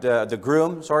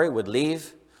groom would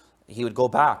leave. He would go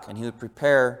back and he would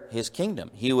prepare his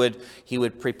kingdom. He would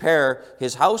prepare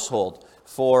his household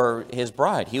for his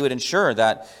bride. He would ensure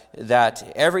that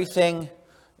everything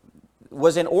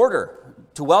was in order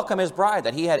to welcome his bride,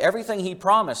 that he had everything he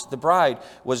promised the bride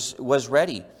was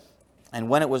ready. And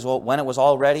when it was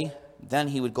all ready, then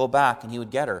he would go back and he would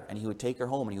get her and he would take her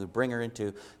home and he would bring her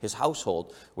into his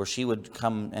household where she would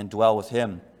come and dwell with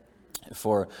him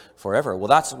for forever. Well,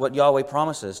 that's what Yahweh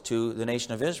promises to the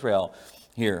nation of Israel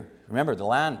here. Remember, the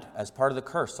land, as part of the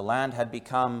curse, the land had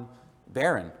become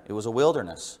barren. It was a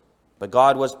wilderness. But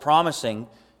God was promising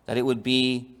that he would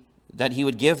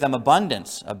give them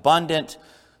abundant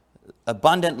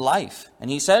life. And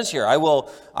he says here, I will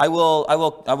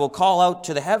call out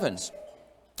to the heavens.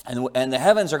 And the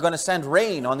heavens are going to send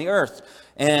rain on the earth.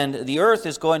 And the earth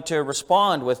is going to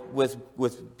respond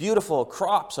with beautiful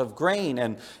crops of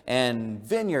grain and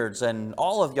vineyards and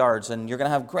olive yards. And you're going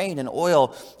to have grain and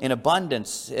oil in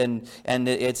abundance. And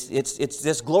it's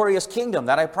this glorious kingdom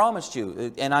that I promised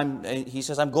you. And he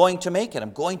says, I'm going to make it.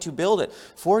 I'm going to build it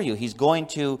for you. He's going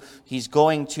to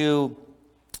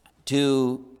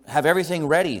have everything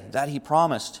ready that he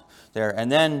promised there.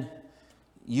 And then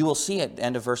you will see at the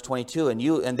end of verse 22,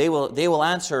 and they will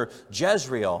answer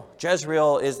Jezreel.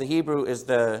 Jezreel is the Hebrew is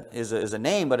a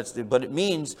name, but it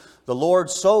means the Lord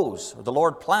sows, or the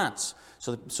Lord plants.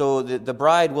 So the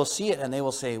bride will see it, and they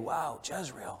will say, "Wow,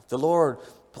 Jezreel, the Lord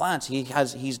plants.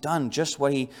 He's done just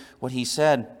what he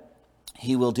said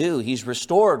he will do. He's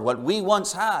restored what we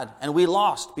once had and we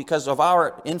lost because of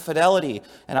our infidelity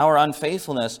and our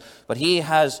unfaithfulness. But he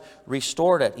has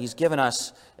restored it. He's given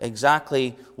us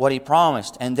exactly what he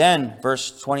promised." And then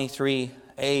verse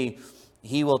 23a,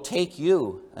 he will take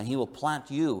you and he will plant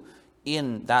you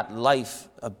in that life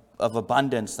of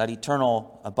abundance, that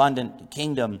eternal abundant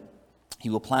kingdom. He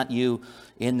will plant you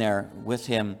in there with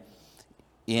him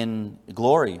in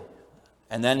glory.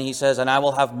 And then he says, and I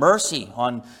will have mercy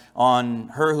on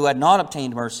her who had not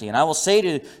obtained mercy. And I will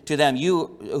say to them,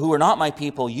 you who are not my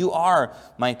people, you are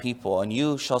my people. And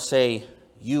you shall say,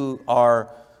 you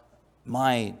are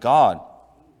my God.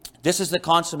 This is the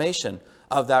consummation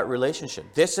of that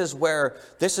relationship. This is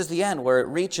the end, where it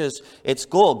reaches its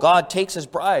goal. God takes his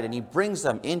bride and he brings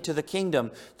them into the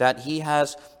kingdom that he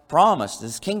has promised.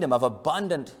 This kingdom of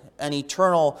abundant an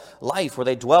eternal life where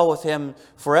they dwell with him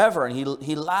forever. And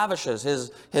he lavishes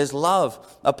his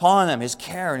love upon them, his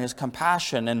care and his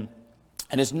compassion and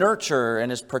his nurture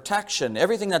and his protection.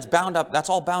 Everything that's bound up, that's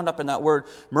all bound up in that word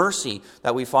mercy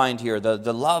that we find here.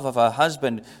 The love of a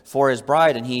husband for his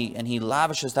bride, and he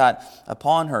lavishes that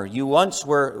upon her.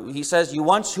 He says, you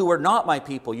once who were not my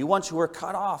people, you once who were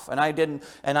cut off, and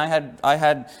I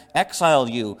had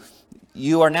exiled you.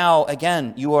 You are now,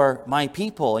 again, you are my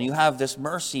people, and you have this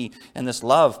mercy and this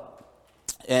love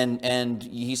And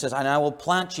he says, and I will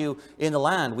plant you in the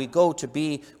land. We go to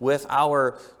be with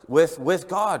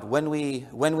God when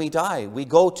we die. We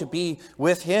go to be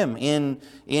with him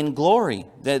in glory.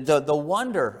 The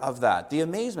wonder of that, the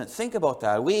amazement. Think about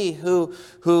that. We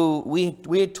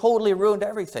had totally ruined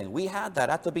everything. We had that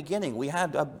at the beginning. We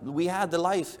had the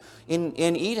life in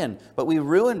Eden, but we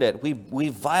ruined it. We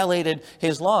violated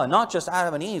his law. Not just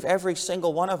Adam and Eve. Every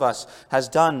single one of us has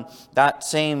done that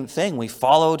same thing. We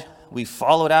followed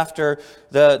after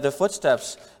the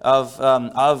footsteps of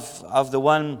the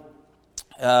one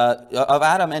of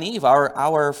Adam and Eve,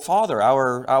 our father,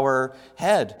 our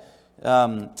head.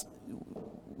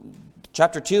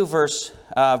 Chapter 2, verse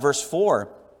 4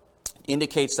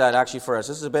 indicates that actually for us.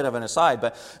 This is a bit of an aside,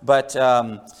 but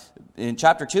in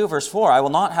chapter 2, verse 4, I will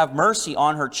not have mercy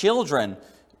on her children.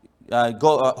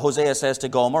 Hosea says to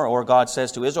Gomer, or God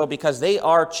says to Israel, because they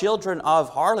are children of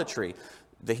harlotry.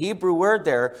 The Hebrew word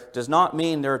there does not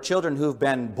mean there are children who've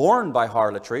been born by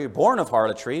harlotry, born of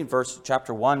harlotry.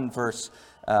 Chapter 1, verse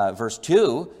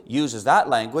 2 uses that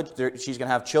language. She's going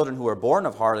to have children who are born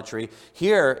of harlotry.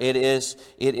 Here it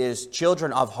is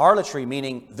children of harlotry,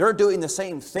 meaning they're doing the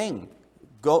same thing.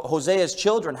 Hosea's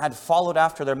children had followed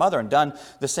after their mother and done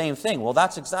the same thing. Well,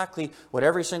 that's exactly what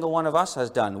every single one of us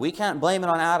has done. We can't blame it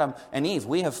on Adam and Eve.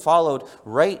 We have followed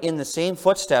right in the same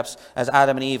footsteps as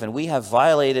Adam and Eve, and we have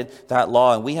violated that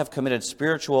law, and we have committed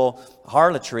spiritual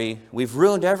harlotry. We've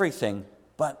ruined everything.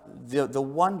 But the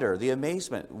wonder, the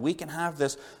amazement, we can have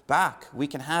this back. We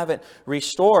can have it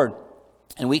restored.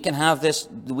 And we can have this,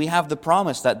 we have the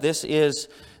promise that this is,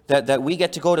 that we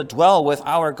get to go to dwell with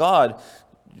our God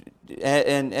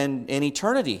and in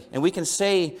eternity, and we can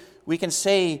say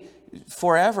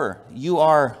forever, you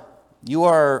are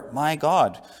my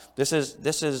God. This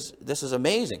is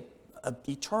amazing.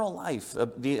 Eternal life,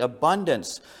 the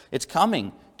abundance, it's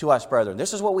coming to us, brethren.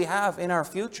 This is what we have in our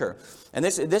future, and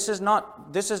this is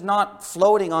not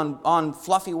floating on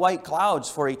fluffy white clouds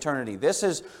for eternity. This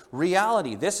is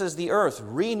reality. This is the earth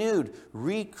renewed,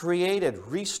 recreated,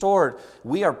 restored.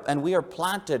 We are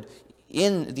planted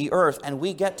in the earth, and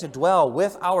we get to dwell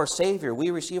with our Savior.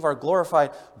 We receive our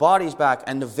glorified bodies back,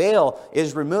 and the veil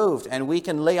is removed, and we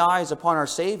can lay eyes upon our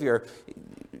Savior.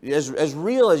 As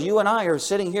real as you and I are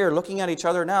sitting here looking at each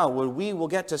other now, we will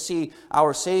get to see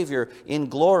our Savior in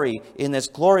glory, in this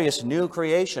glorious new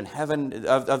creation, heaven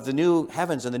of the new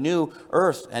heavens and the new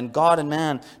earth, and God and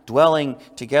man dwelling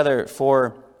together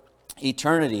for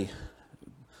eternity.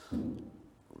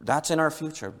 That's in our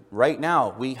future. Right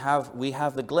now, we have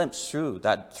the glimpse through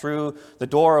the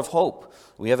door of hope.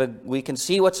 We can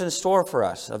see what's in store for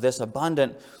us of this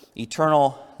abundant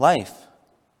eternal life.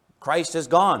 Christ is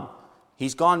gone.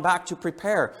 He's gone back to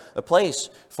prepare a place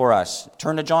for us.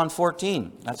 Turn to John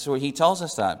 14. That's where he tells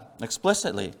us that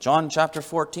explicitly. John chapter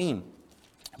 14,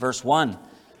 verse 1.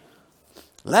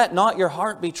 Let not your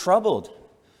heart be troubled.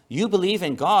 You believe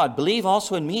in God, believe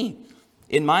also in me.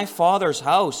 In my Father's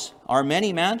house are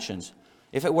many mansions.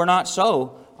 If it were not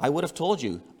so, I would have told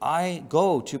you. I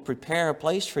go to prepare a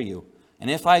place for you. And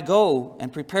if I go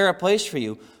and prepare a place for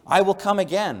you, I will come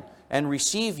again and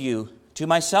receive you to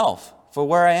myself. For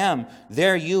where I am,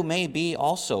 there you may be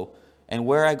also. And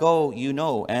where I go, you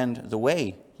know, and the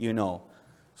way you know.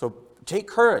 So take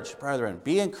courage, brethren.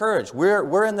 Be encouraged.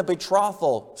 We're in the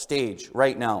betrothal stage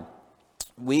right now.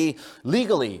 We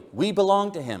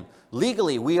belong to him.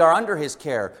 Legally, we are under his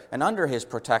care and under his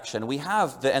protection.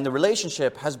 And the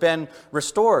relationship has been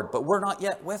restored, but we're not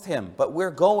yet with him. But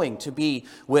we're going to be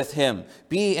with him.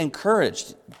 Be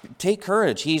encouraged. Take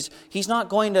courage. He's not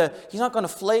going to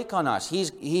flake on us.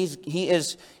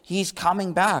 He's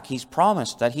coming back. He's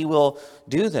promised that he will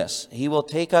do this. He will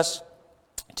take us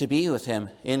to be with him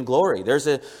in glory. There's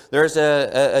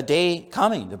a day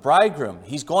coming. The bridegroom,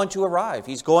 he's going to arrive.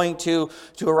 He's going to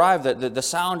arrive. The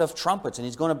sound of trumpets, and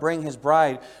he's going to bring his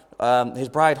bride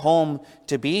home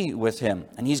to be with him.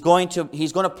 And he's going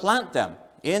to plant them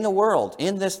in the world,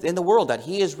 in the world that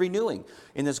he is renewing,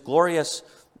 in this glorious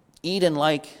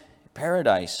Eden-like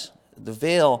paradise. The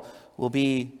veil will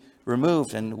be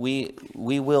removed, and we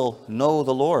will know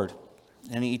the Lord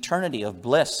in an eternity of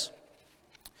bliss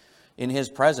in his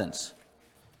presence.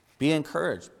 Be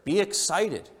encouraged. Be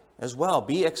excited as well.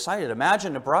 Be excited.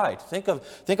 Imagine a bride. Think of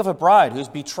a bride who's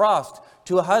betrothed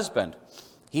to a husband.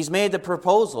 He's made the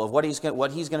proposal of what he's going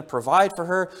to provide for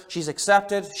her. She's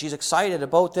accepted. She's excited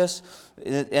about this,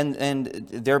 and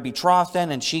they're betrothed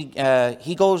then. And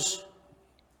he goes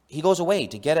away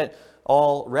to get it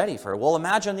all ready for her. Well,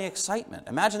 imagine the excitement.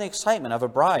 Imagine the excitement of a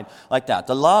bride like that.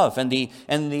 The love and the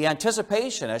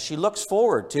anticipation as she looks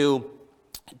forward to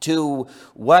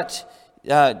what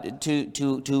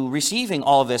to receiving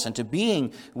all of this and to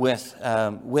being with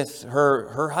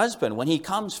her husband when he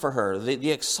comes for her,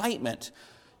 the excitement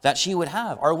that she would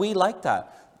have. Are we like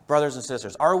that, brothers and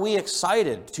sisters? Are we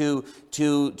excited to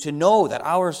know that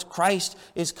our Christ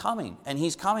is coming and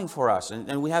he's coming for us,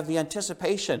 and we have the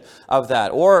anticipation of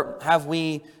that? Or have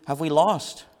we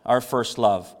lost our first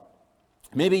love?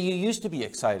 Maybe you used to be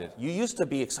excited. You used to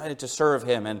be excited to serve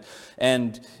him,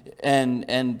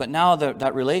 but now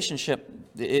that relationship,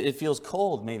 it feels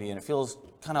cold maybe, and it feels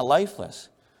kind of lifeless.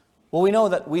 Well, we know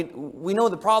that we know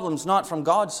the problem's not from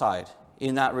God's side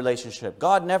in that relationship.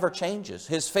 God never changes.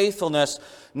 His faithfulness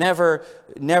never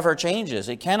changes.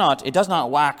 It does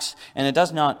not wax and it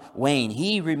does not wane.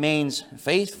 He remains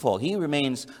faithful. He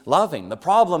remains loving. The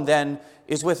problem then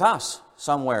is with us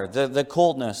somewhere, the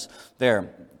coldness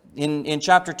there. In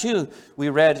chapter 2, we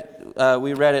read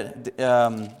it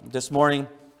this morning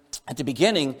at the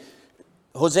beginning.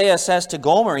 Hosea says to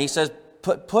Gomer, he says,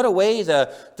 put away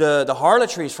the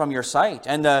harlotries from your sight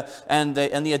and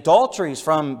the adulteries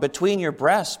from between your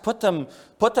breasts. Put them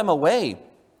away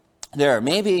there.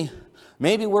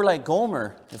 Maybe we're like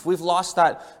Gomer. If we've lost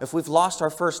our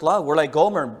first love, we're like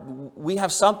Gomer. We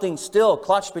have something still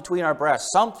clutched between our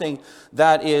breasts, something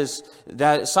that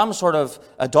some sort of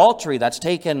adultery that's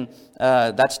taken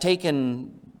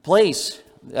place,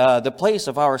 the place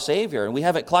of our Savior, and we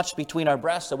have it clutched between our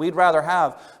breasts that we'd rather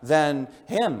have than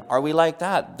him. Are we like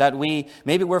that? That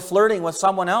maybe we're flirting with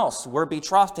someone else. We're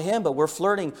betrothed to him, but we're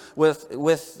flirting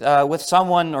with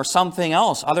someone or something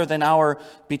else other than our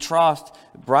betrothed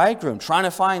bridegroom, trying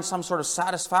to find some sort of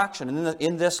satisfaction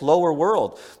in this lower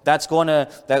world that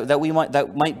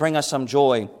might bring us some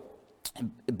joy.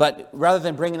 But rather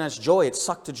than bringing us joy, it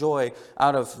sucked the joy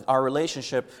out of our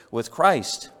relationship with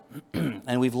Christ.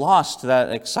 And we've lost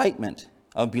that excitement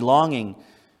of belonging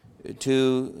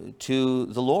to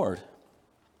the Lord.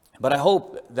 But I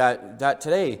hope that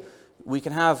today we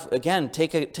can have, again,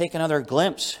 take another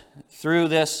glimpse through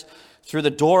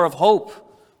the door of hope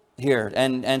here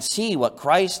and see what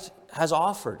Christ has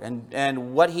offered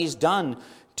and what he's done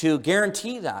to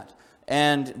guarantee that.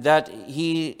 And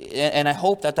I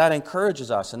hope that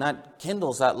encourages us and that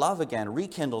kindles that love again,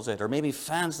 rekindles it, or maybe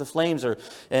fans the flames,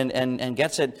 and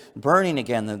gets it burning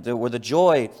again, where the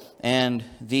joy and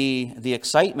the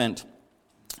excitement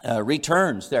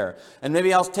returns there. And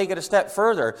maybe I'll take it a step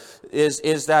further,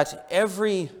 is that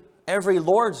every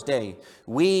Lord's Day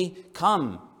we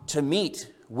come to meet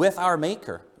with our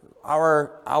Maker,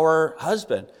 our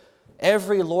husband.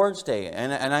 Every Lord's Day,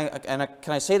 and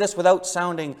can I say this without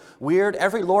sounding weird?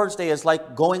 Every Lord's Day is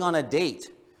like going on a date.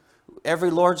 Every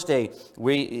Lord's Day,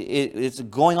 it's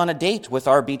going on a date with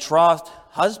our betrothed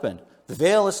husband. The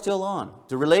veil is still on.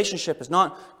 The relationship is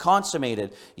not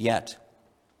consummated yet.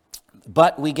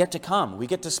 But we get to come. We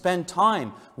get to spend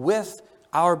time with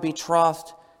our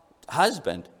betrothed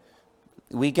husband.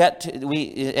 We get to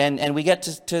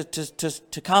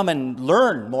come and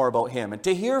learn more about him and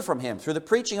to hear from him through the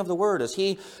preaching of the word as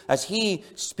he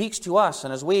speaks to us,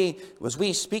 and as we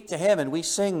speak to him and we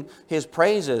sing his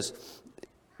praises.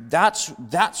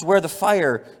 That's where the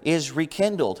fire is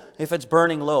rekindled if it's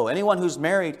burning low. Anyone who's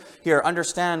married here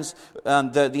understands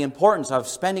the importance of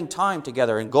spending time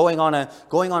together and going on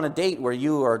a date where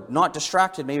you are not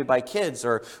distracted maybe by kids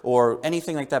or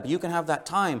anything like that, but you can have that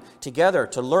time together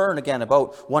to learn again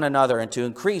about one another and to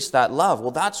increase that love.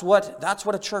 Well, that's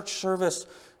what a church service.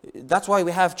 That's why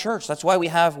we have church. That's why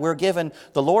we're given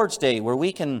the Lord's Day, where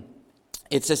we can.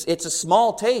 It's a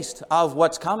small taste of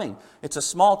what's coming. It's a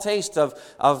small taste of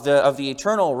the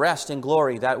eternal rest and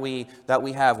glory that we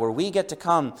have, where we get to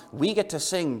come, we get to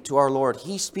sing to our Lord.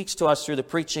 He speaks to us through the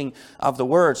preaching of the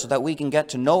word, so that we can get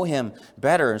to know him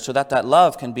better, so that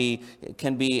love can be,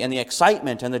 and the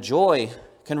excitement and the joy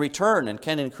can return and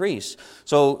can increase.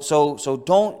 So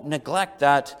don't neglect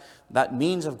that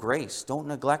means of grace. Don't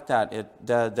neglect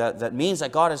that means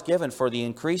that God has given for the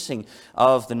increasing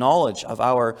of the knowledge of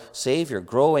our Savior,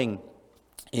 growing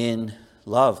in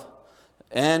love.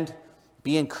 And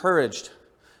be encouraged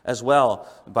as well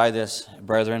by this,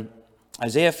 brethren.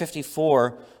 Isaiah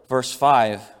 54, verse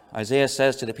 5, Isaiah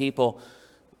says to the people,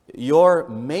 "Your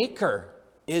Maker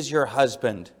is your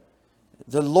husband.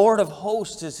 The Lord of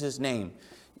hosts is his name."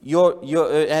 I'll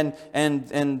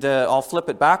flip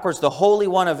it backwards. The Holy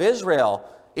One of Israel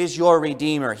is your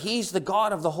Redeemer. He's the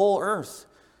God of the whole earth.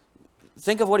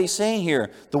 Think of what he's saying here.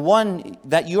 The one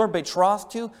that you're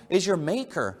betrothed to is your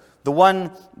Maker. The one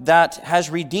that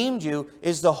has redeemed you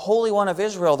is the Holy One of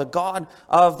Israel, the God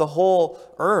of the whole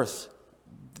earth.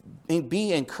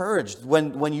 Be encouraged.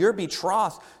 When you're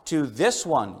betrothed to this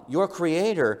one, your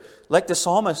Creator, like the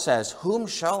psalmist says, "Whom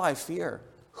shall I fear?"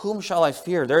 Whom shall I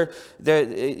fear?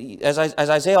 As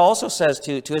Isaiah also says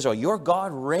to Israel, your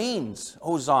God reigns,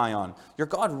 O Zion. Your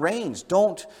God reigns.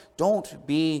 Don't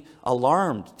be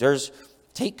alarmed.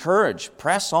 Take courage.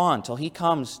 Press on till he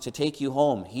comes to take you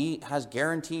home. He has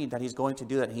guaranteed that he's going to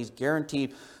do that. He's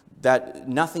guaranteed that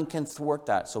nothing can thwart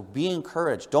that. So be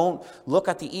encouraged. Don't look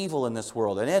at the evil in this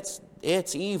world. And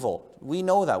it's evil. We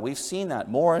know that. We've seen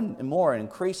that more and more,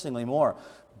 increasingly more.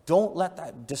 Don't let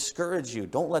that discourage you.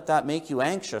 Don't let that make you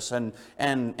anxious and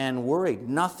worried.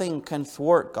 Nothing can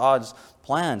thwart God's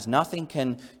plans. Nothing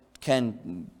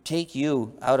can take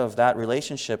you out of that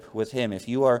relationship with him if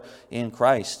you are in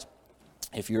Christ,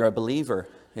 if you're a believer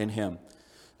in him.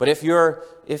 But if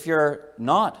you're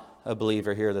not a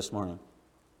believer here this morning,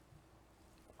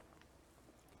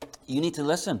 you need to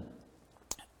listen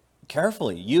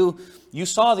carefully. You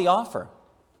saw the offer.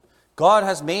 God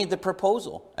has made the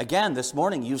proposal. Again, this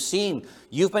morning,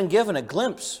 you've been given a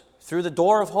glimpse through the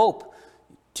door of hope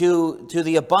to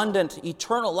the abundant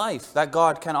eternal life that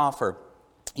God can offer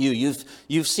you.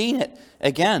 You've seen it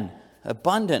again,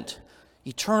 abundant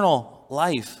eternal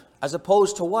life, as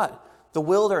opposed to what? The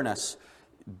wilderness,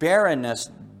 barrenness,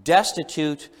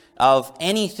 destitute of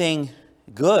anything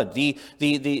good.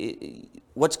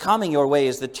 What's coming your way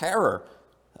is the terror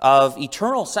of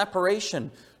eternal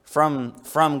separation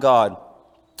from God.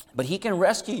 But he can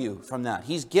rescue you from that.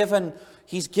 He's given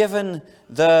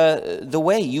the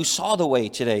way. You saw the way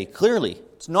today, clearly.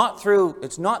 It's not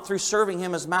through serving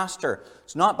him as master.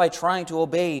 It's not by trying to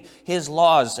obey his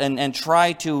laws and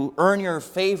try to earn your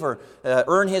favor,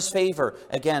 earn his favor,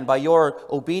 again, by your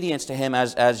obedience to him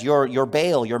as your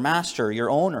bail, your master, your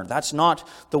owner. That's not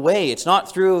the way. It's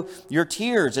not through your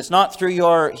tears. It's not through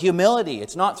your humility.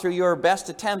 It's not through your best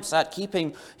attempts at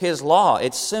keeping his law.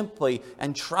 It's simply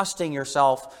entrusting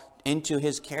yourself into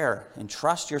his care, and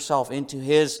trust yourself into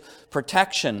his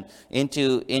protection,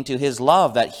 into his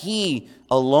love, that he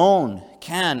alone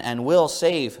can and will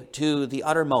save to the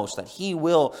uttermost, that he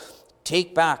will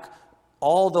take back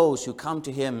all those who come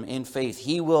to him in faith.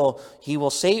 He will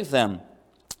save them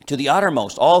to the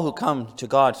uttermost, all who come to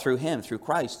God through him, through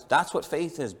Christ. That's what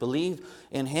faith is. Believe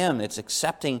in him. It's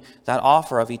accepting that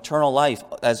offer of eternal life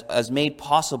as made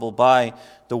possible by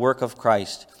the work of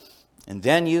Christ. And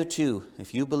then you too,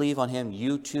 if you believe on him,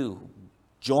 you too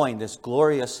join this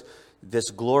glorious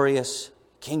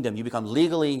kingdom. You become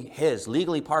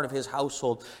legally part of his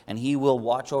household, and he will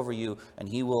watch over you, and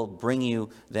he will bring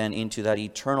you then into that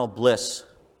eternal bliss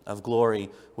of glory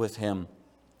with him.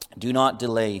 Do not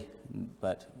delay,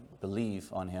 but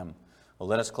believe on him. Well,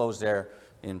 let us close there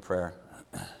in prayer.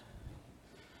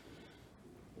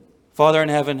 Father in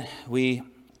heaven, we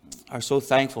are so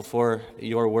thankful for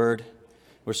your word.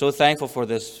 We're so thankful for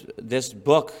this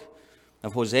book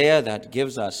of Hosea that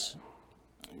gives us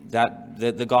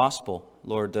the gospel,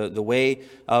 Lord, the way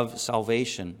of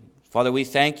salvation. Father, we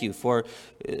thank you for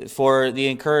the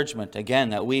encouragement, again,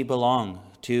 that we belong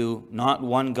to not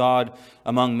one God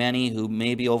among many who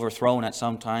may be overthrown at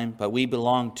some time, but we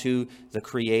belong to the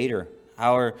Creator,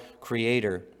 our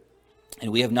Creator.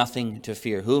 And we have nothing to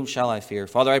fear. Whom shall I fear?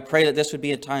 Father, I pray that this would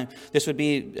be a time, this would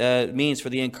be means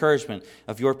for the encouragement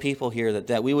of your people here,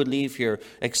 that we would leave here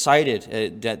excited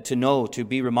to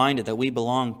be reminded that we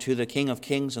belong to the King of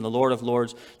Kings and the Lord of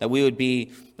Lords, that we would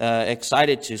be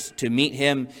excited to meet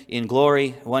him in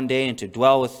glory one day and to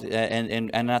dwell with,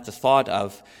 and at the thought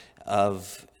of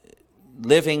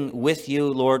living with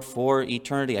you, Lord, for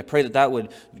eternity. I pray that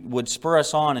would spur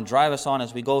us on and drive us on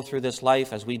as we go through this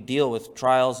life, as we deal with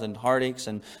trials and heartaches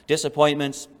and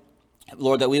disappointments.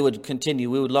 Lord, that we would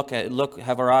continue, we would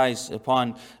have our eyes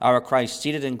upon our Christ,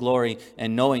 seated in glory,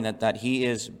 and knowing that he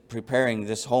is preparing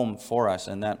this home for us,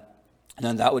 and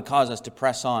that would cause us to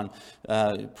press on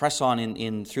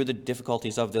in through the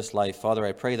difficulties of this life. Father,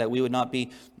 I pray that we would not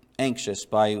be anxious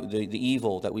by the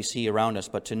evil that we see around us,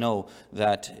 but to know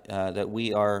that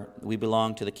we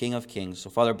belong to the King of Kings. So,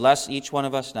 Father, bless each one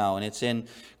of us now, and it's in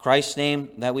Christ's name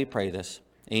that we pray this.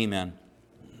 Amen.